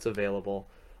off of what's available,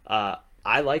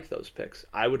 I like those picks.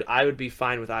 I would be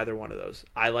fine with either one of those.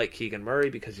 I like Keegan Murray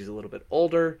because he's a little bit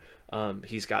older.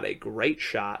 He's got a great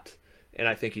shot, and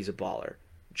I think he's a baller.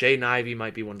 Jaden Ivey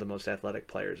might be one of the most athletic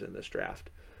players in this draft.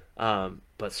 But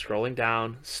scrolling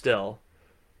down, still,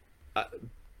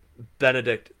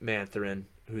 Benedict Mathurin,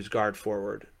 who's guard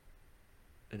forward,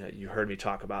 and you heard me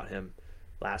talk about him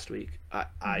last week.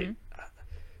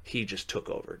 He just took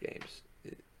over games,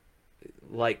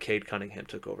 like Cade Cunningham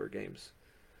took over games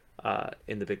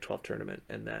in the Big 12 tournament,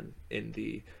 and then in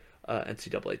the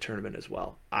NCAA tournament as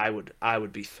well. I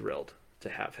would be thrilled to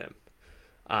have him.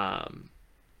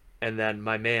 And then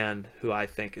my man, who I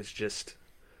think is just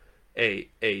a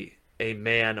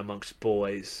man amongst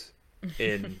boys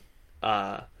in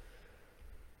Jalen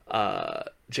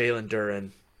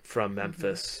Duren from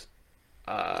Memphis,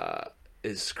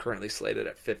 is currently slated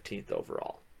at 15th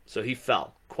overall. So he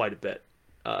fell quite a bit.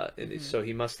 So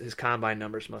his combine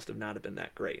numbers must have not have been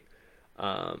that great.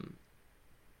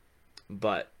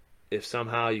 But if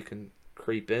somehow you can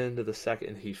creep into the second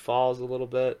and he falls a little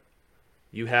bit,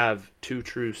 you have two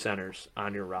true centers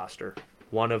on your roster,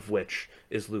 one of which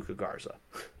is Luka Garza.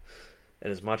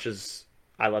 And as much as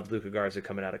I loved Luka Garza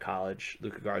coming out of college,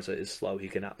 Luka Garza is slow. He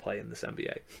cannot play in this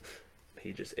NBA.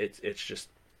 It's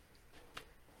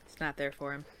not there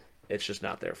for him. It's just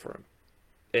not there for him.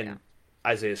 And Yeah.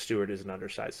 Isaiah Stewart is an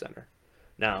undersized center.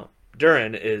 Now,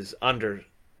 Duren is under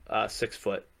 6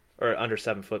 foot, or under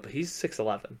 7 foot, but he's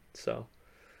 6'11", so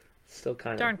still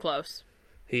kind of Darn close.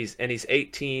 He's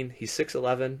 18. He's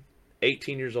 6'11",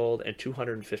 18 years old, and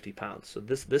 250 pounds. So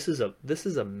this is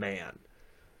a man.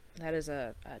 That is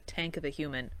a tank of a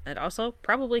human, and also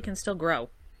probably can still grow.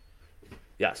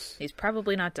 Yes. He's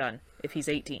probably not done if he's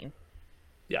 18.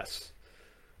 Yes.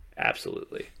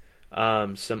 Absolutely.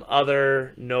 Some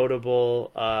other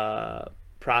notable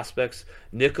prospects: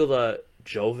 Nikola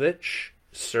Jovic,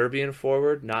 Serbian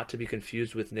forward, not to be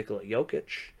confused with Nikola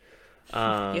Jokic.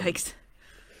 Yikes.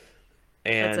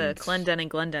 And That's a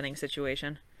Glendening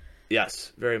situation.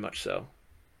 Yes, very much so.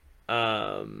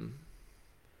 And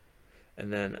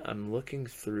then I'm looking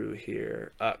through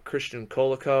here. Christian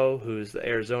Koloko, who's the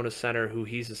Arizona center,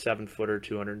 he's a 7-footer,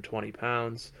 220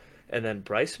 pounds. And then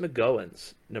Bryce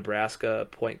McGowens, Nebraska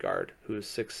point guard, who is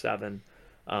 6'7",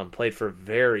 played for a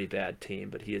very bad team,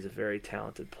 but he is a very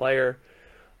talented player.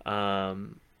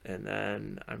 And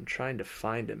then I'm trying to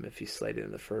find him if he's slated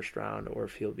in the first round or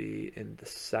if he'll be in the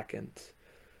second.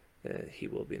 He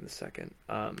will be in the second.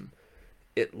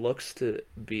 It looks to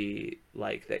be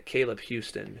like that Caleb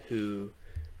Houston, who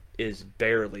is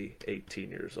barely 18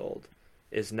 years old,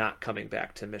 is not coming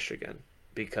back to Michigan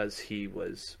because he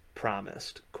was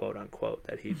promised, quote unquote,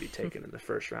 that he'd be taken in the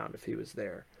first round if he was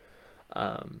there.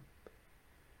 And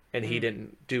he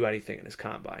didn't do anything in his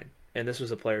combine. And this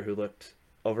was a player who looked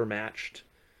overmatched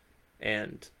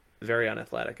and very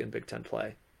unathletic in Big Ten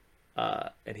play.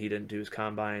 And he didn't do his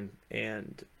combine,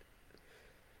 and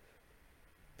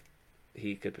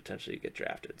he could potentially get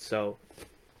drafted. So,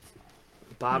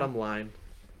 bottom line,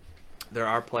 there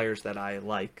are players that I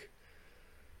like.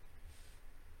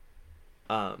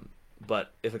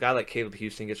 But if a guy like Caleb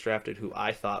Houston gets drafted, who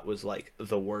I thought was like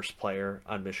the worst player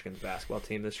on Michigan's basketball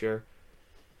team this year,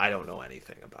 I don't know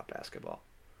anything about basketball.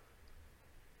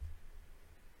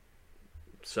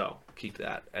 So keep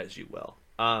that as you will.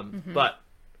 But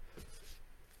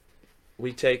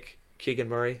we take Keegan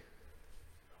Murray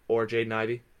or Jaden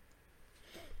Ivey,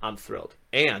 I'm thrilled.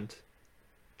 And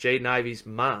Jaden Ivey's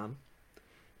mom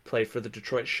played for the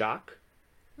Detroit Shock.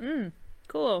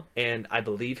 Cool. And I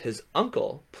believe his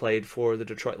uncle played for the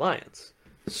Detroit Lions.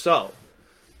 So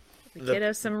The kid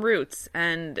has some roots.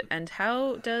 And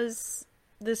how does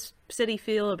this city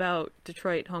feel about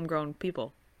Detroit homegrown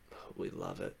people? we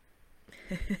love it.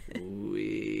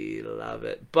 We love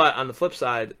it. But on the flip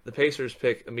side, the Pacers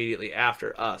pick immediately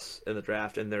after us in the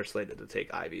draft, and they're slated to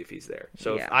take Ivy if he's there.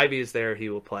 So if Ivy is there, he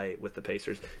will play with the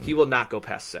Pacers. He will not go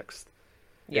past sixth.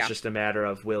 It's just a matter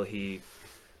of will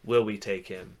we take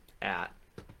him at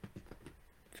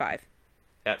 5?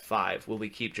 At 5. Will we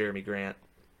keep Jeremy Grant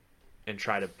and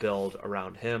try to build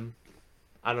around him?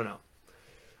 I don't know.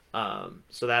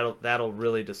 So that'll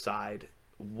really decide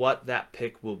what that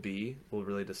pick will be. Will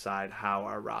really decide how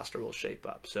our roster will shape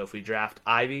up. So if we draft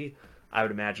Ivy, I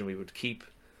would imagine we would keep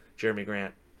Jeremy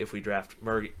Grant. If we draft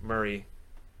Murray,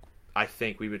 I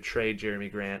think we would trade Jeremy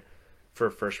Grant for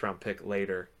a first round pick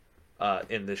later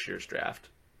in this year's draft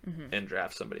and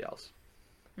draft somebody else.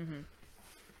 Mm-hmm.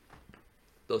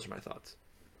 Those are my thoughts.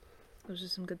 Those are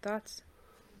some good thoughts.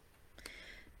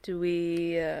 Do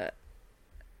we have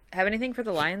anything for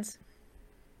the Lions?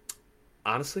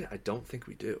 Honestly, I don't think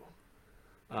we do.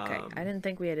 Okay, I didn't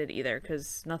think we had it either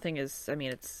because nothing is. I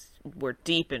mean, we're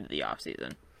deep into the off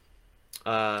season.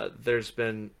 There's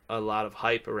been a lot of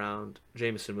hype around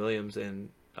Jameson Williams and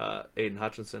Aiden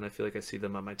Hutchinson. I feel like I see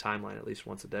them on my timeline at least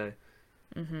once a day.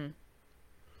 Mm-hmm.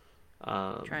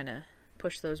 Trying to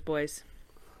push those boys.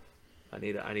 I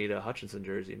need a Hutchinson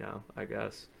jersey now, I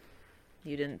guess.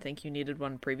 You didn't think you needed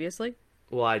one previously?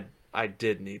 Well, I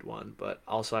did need one, but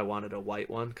also I wanted a white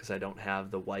one because I don't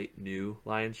have the white new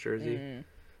Lions jersey.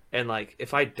 And like,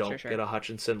 if I don't get a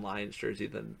Hutchinson Lions jersey,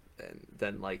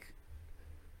 then like,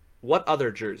 what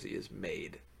other jersey is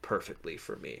made perfectly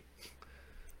for me?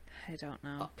 I don't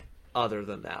know. Other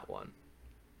than that one.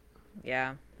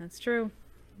 Yeah, that's true.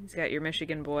 He's got your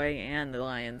Michigan boy and the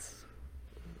Lions.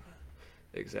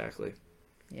 Exactly.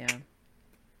 Yeah.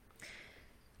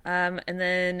 And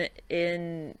then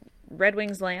in Red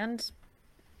Wings land,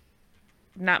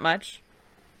 not much,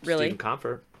 really. Stephen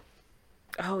Comfort.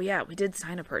 Oh yeah, we did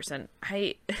sign a person.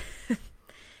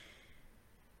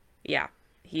 Yeah,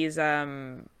 he's I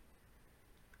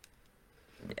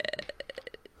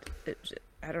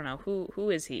don't know who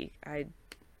is he. He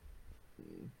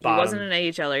wasn't an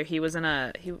AHLer. He was in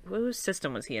whose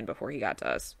system was he in before he got to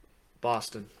us?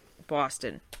 Boston,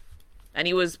 and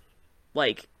he was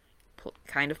like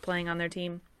kind of playing on their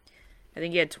team. I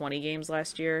think he had 20 games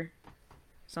last year,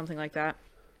 something like that.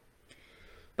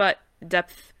 But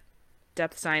depth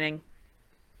signing,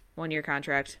 1-year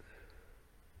contract.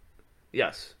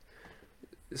 Yes.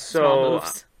 Small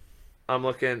moves. I'm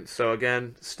looking. So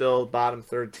again, still bottom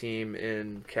third team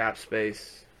in cap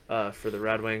space for the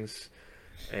Red Wings,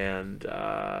 and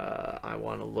I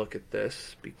want to look at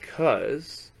this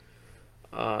because,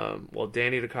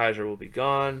 Danny DeKeyser will be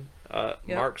gone. Yep.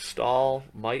 Mark Stahl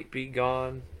might be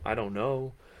gone. I don't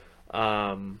know.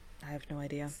 I have no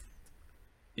idea.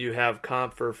 You have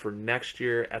Comfer for next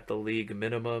year at the league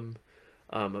minimum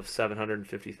of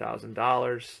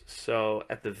 $750,000. So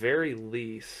at the very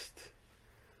least,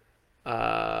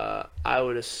 I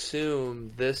would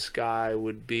assume this guy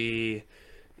would be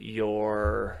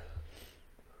your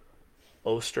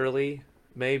Osterley,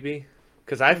 maybe,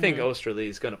 because I think Osterley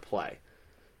is going to play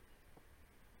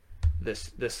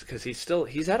this because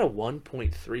he's at a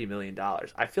 $1.3 million.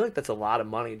 I feel like that's a lot of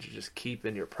money to just keep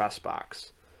in your press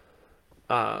box.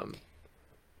 Does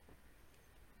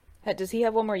he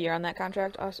have one more year on that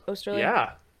contract, Osterley?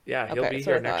 Yeah, he'll be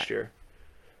here next year.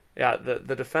 Yeah,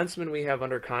 the defensemen we have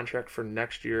under contract for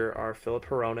next year are Philip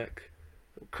Hronek,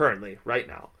 currently, right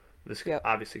now. This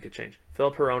obviously could change.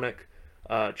 Philip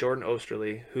Hronek, Jordan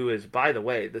Osterley, who is, by the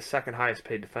way, the second highest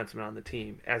paid defenseman on the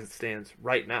team as it stands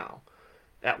right now,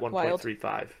 at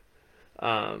 1.35.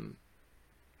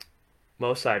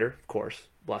 Mo Seider, of course,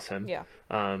 bless him. Yeah.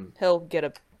 He'll get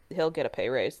a pay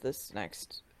raise this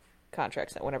next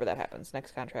contract, whenever that happens.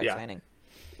 Next contract signing.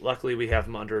 Luckily, we have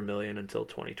him under $1 million until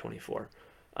 2024.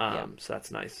 So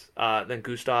that's nice. Then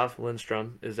Gustav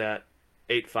Lindstrom is at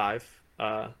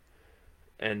 8.5,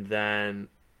 and then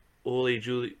Uli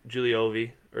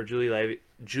Julevi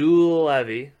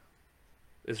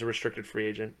is a restricted free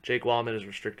agent. Jake Wallman is a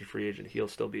restricted free agent. He'll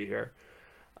still be here.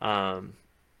 And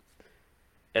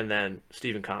then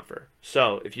Stephen Comfer.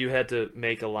 So if you had to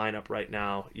make a lineup right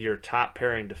now, your top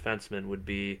pairing defenseman would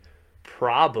be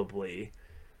probably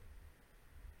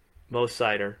Mo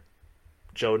Seider,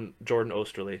 Jordan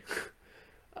Osterley,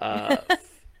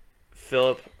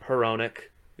 Philip Hronek,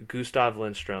 Gustav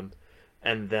Lindstrom,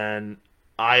 and then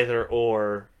either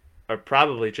or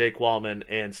probably Jake Wallman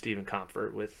and Stephen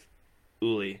Comfort, with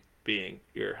Uli being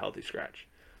your healthy scratch.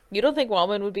 You don't think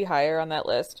Wallman would be higher on that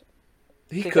list?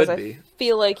 He could be. I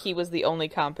feel like he was the only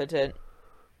competent.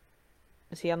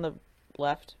 Is he on the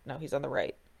left? No, he's on the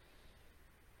right.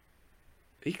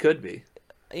 He could be.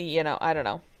 I don't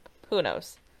know. Who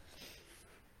knows?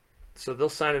 So they'll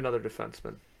sign another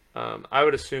defenseman. I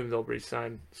would assume they'll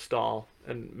re-sign Stahl,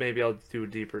 and maybe I'll do a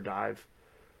deeper dive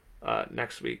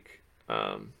next week.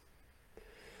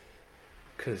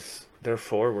 Because their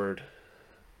forward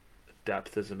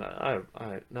depth isn't.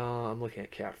 I'm looking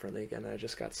at Cap Friendly again. I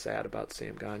just got sad about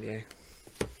Sam Gagner.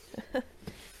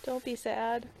 Don't be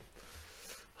sad.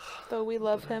 Though we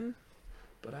love him.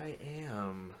 But I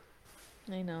am.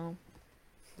 I know.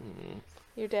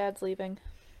 Your dad's leaving.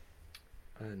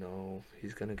 I know.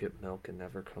 He's gonna get milk and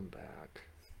never come back.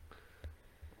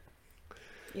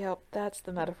 Yep, that's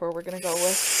the metaphor we're gonna go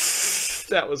with.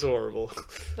 That was horrible.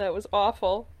 That was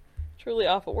awful. Truly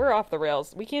awful. We're off the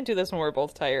rails. We can't do this when we're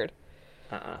both tired.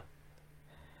 But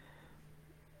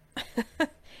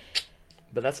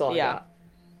that's all I got.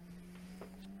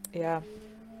 Yeah.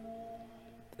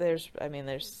 There's,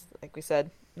 like we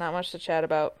said, not much to chat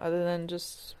about other than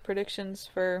just predictions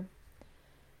for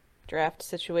draft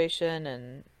situation.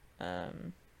 And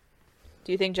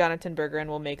do you think Jonathan Bergeron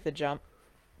will make the jump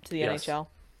to the NHL?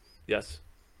 Yes.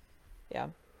 Yeah.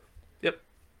 Yep.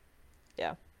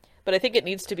 Yeah. But I think it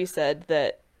needs to be said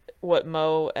that what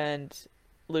Mo and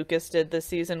Lucas did this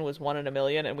season was 1 in a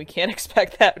million, and we can't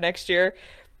expect that next year.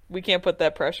 We can't put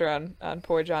that pressure on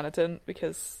poor Jonathan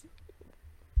because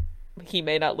he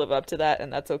may not live up to that,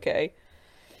 and that's okay.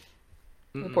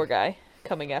 The poor guy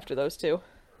coming after those two.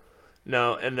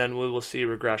 No, and then we will see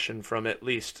regression from at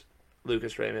least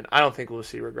Lucas Raymond. I don't think we'll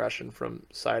see regression from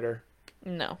Seider.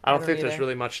 No. I don't think either. there's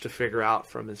really much to figure out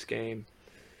from his game.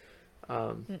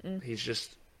 He's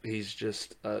just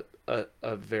a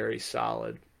very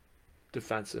solid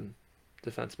defenseman.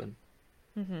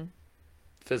 Mm-hmm.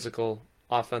 Physical,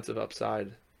 offensive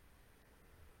upside.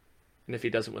 And if he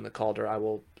doesn't win the Calder, I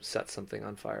will set something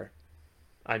on fire.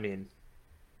 I mean,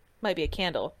 might be a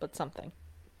candle, but something.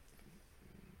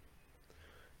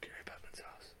 Gary Bettman's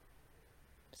house.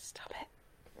 Stop it.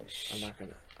 Shh. I'm not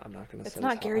gonna. It's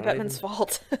not Gary Bettman's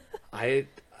fault. I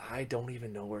don't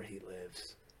even know where he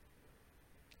lives.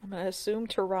 I'm gonna assume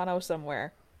Toronto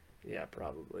somewhere. Yeah,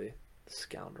 probably.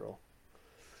 Scoundrel.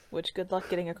 Which, good luck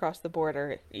getting across the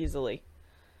border easily.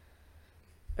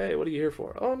 Hey, what are you here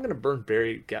for? Oh, I'm going to burn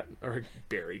Gary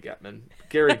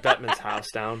Bettman's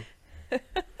house down.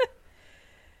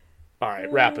 All right,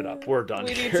 wrap it up. We're done.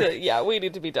 We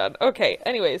need to be done. Okay.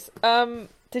 Anyways,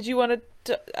 did you want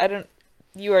to?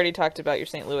 You already talked about your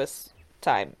St. Louis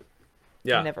time.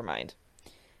 Yeah. Never mind.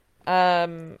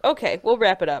 Okay, we'll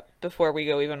wrap it up before we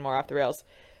go even more off the rails.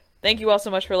 Thank you all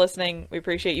so much for listening. We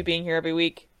appreciate you being here every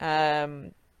week.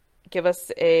 Give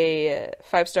us a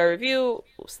 5-star review,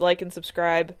 like and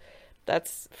subscribe.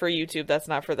 That's for YouTube. That's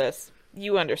not for this.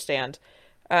 You understand.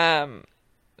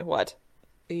 What?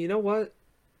 You know what?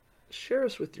 Share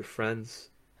us with your friends.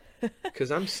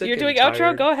 Because I'm sick. You're and doing tired.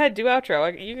 Outro? Go ahead, do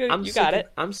outro. You got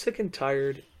it. I'm sick and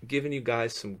tired giving you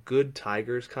guys some good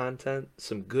Tigers content,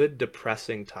 some good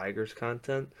depressing Tigers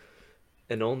content,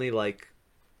 and only like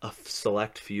a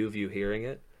select few of you hearing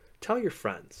it. Tell your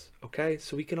friends, okay?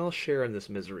 So we can all share in this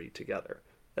misery together.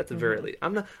 At the very least.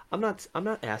 I'm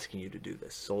not asking you to do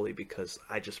this solely because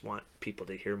I just want people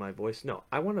to hear my voice. No,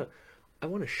 I want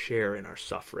to share in our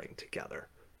suffering together,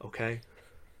 okay?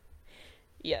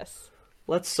 Yes.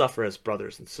 Let's suffer as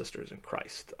brothers and sisters in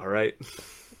Christ, all right?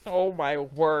 Oh my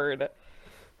word.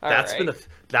 That's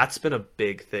been a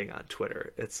big thing on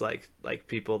Twitter. It's like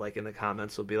people like in the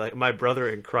comments will be like, "My brother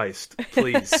in Christ,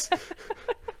 please."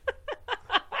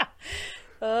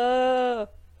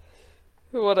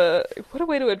 What a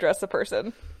way to address a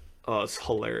person. Oh, it's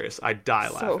hilarious. I die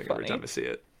laughing every time I see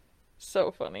it.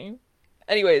 So funny.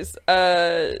 Anyways,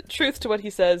 truth to what he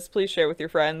says, please share with your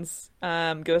friends.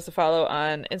 Give us a follow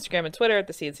on Instagram and Twitter at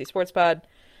the CNC Sports Pod.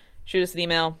 Shoot us an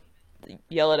email.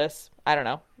 Yell at us. I don't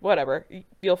know. Whatever.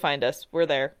 You'll find us. We're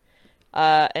there.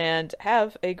 And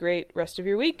have a great rest of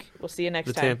your week. We'll see you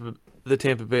next time. The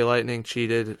Tampa Bay Lightning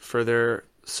cheated for their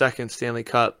second Stanley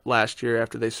Cup last year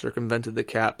after they circumvented the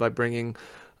cap by bringing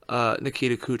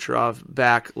Nikita Kucherov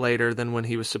back later than when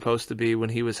he was supposed to be, when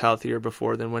he was healthier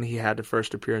before than when he had to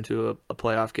first appear into a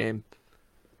playoff game.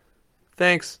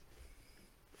 Thanks.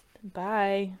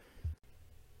 Bye.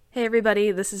 Hey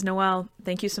everybody, this is Noelle.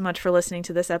 Thank you so much for listening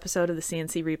to this episode of the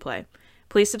CNC Replay.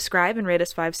 Please subscribe and rate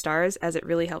us 5 stars as it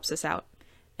really helps us out.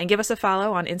 And give us a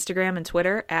follow on Instagram and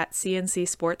Twitter at CNC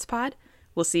Sports Pod.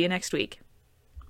 We'll see you next week.